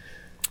say,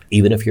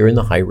 even if you're in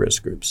the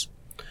high-risk groups,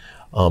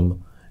 know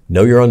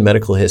your own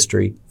medical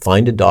history,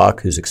 find a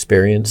doc who's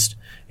experienced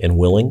and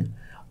willing,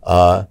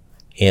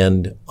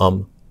 and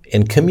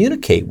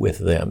communicate with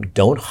them.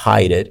 Don't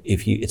hide it.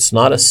 It's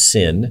not a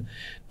sin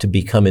to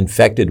become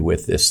infected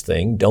with this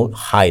thing. Don't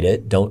hide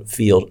it. Don't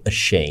feel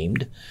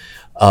ashamed.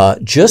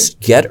 Just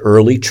get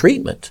early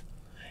treatment.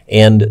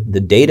 And the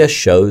data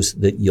shows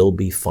that you'll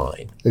be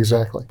fine.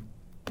 Exactly.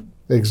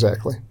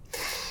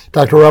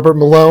 Dr. Robert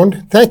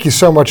Malone, thank you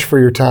so much for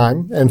your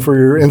time and for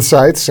your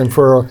insights and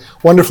for a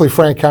wonderfully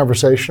frank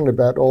conversation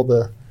about all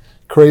the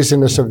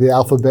craziness of the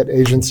alphabet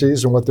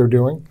agencies and what they're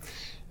doing.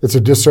 It's a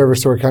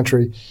disservice to our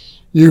country.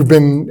 You've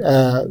been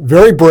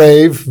very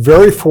brave,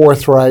 very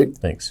forthright.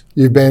 Thanks.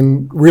 You've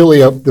been really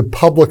the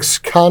public's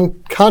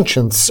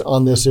conscience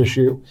on this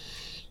issue.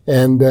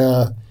 And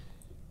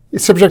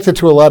it's subjected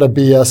to a lot of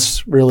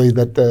BS, really,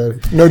 that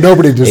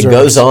nobody deserves. It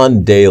goes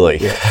on daily.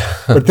 Yeah.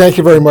 But thank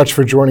you very much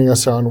for joining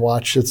us on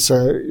Watch.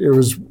 It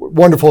was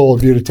wonderful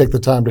of you to take the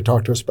time to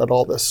talk to us about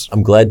all this.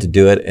 I'm glad to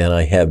do it, and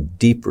I have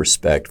deep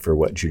respect for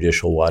what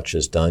Judicial Watch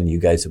has done. You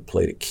guys have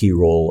played a key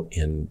role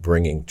in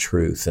bringing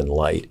truth and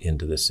light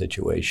into this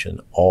situation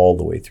all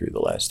the way through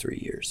the last 3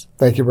 years.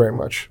 Thank you very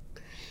much.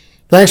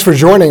 Thanks for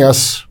joining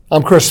us.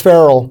 I'm Chris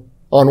Farrell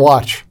on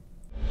Watch.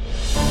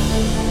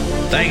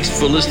 Thanks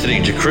for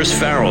listening to Chris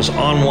Farrell's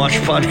On Watch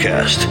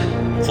podcast.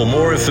 For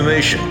more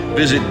information,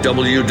 visit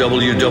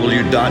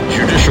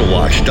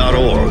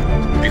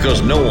www.judicialwatch.org,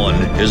 because no one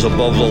is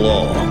above the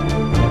law.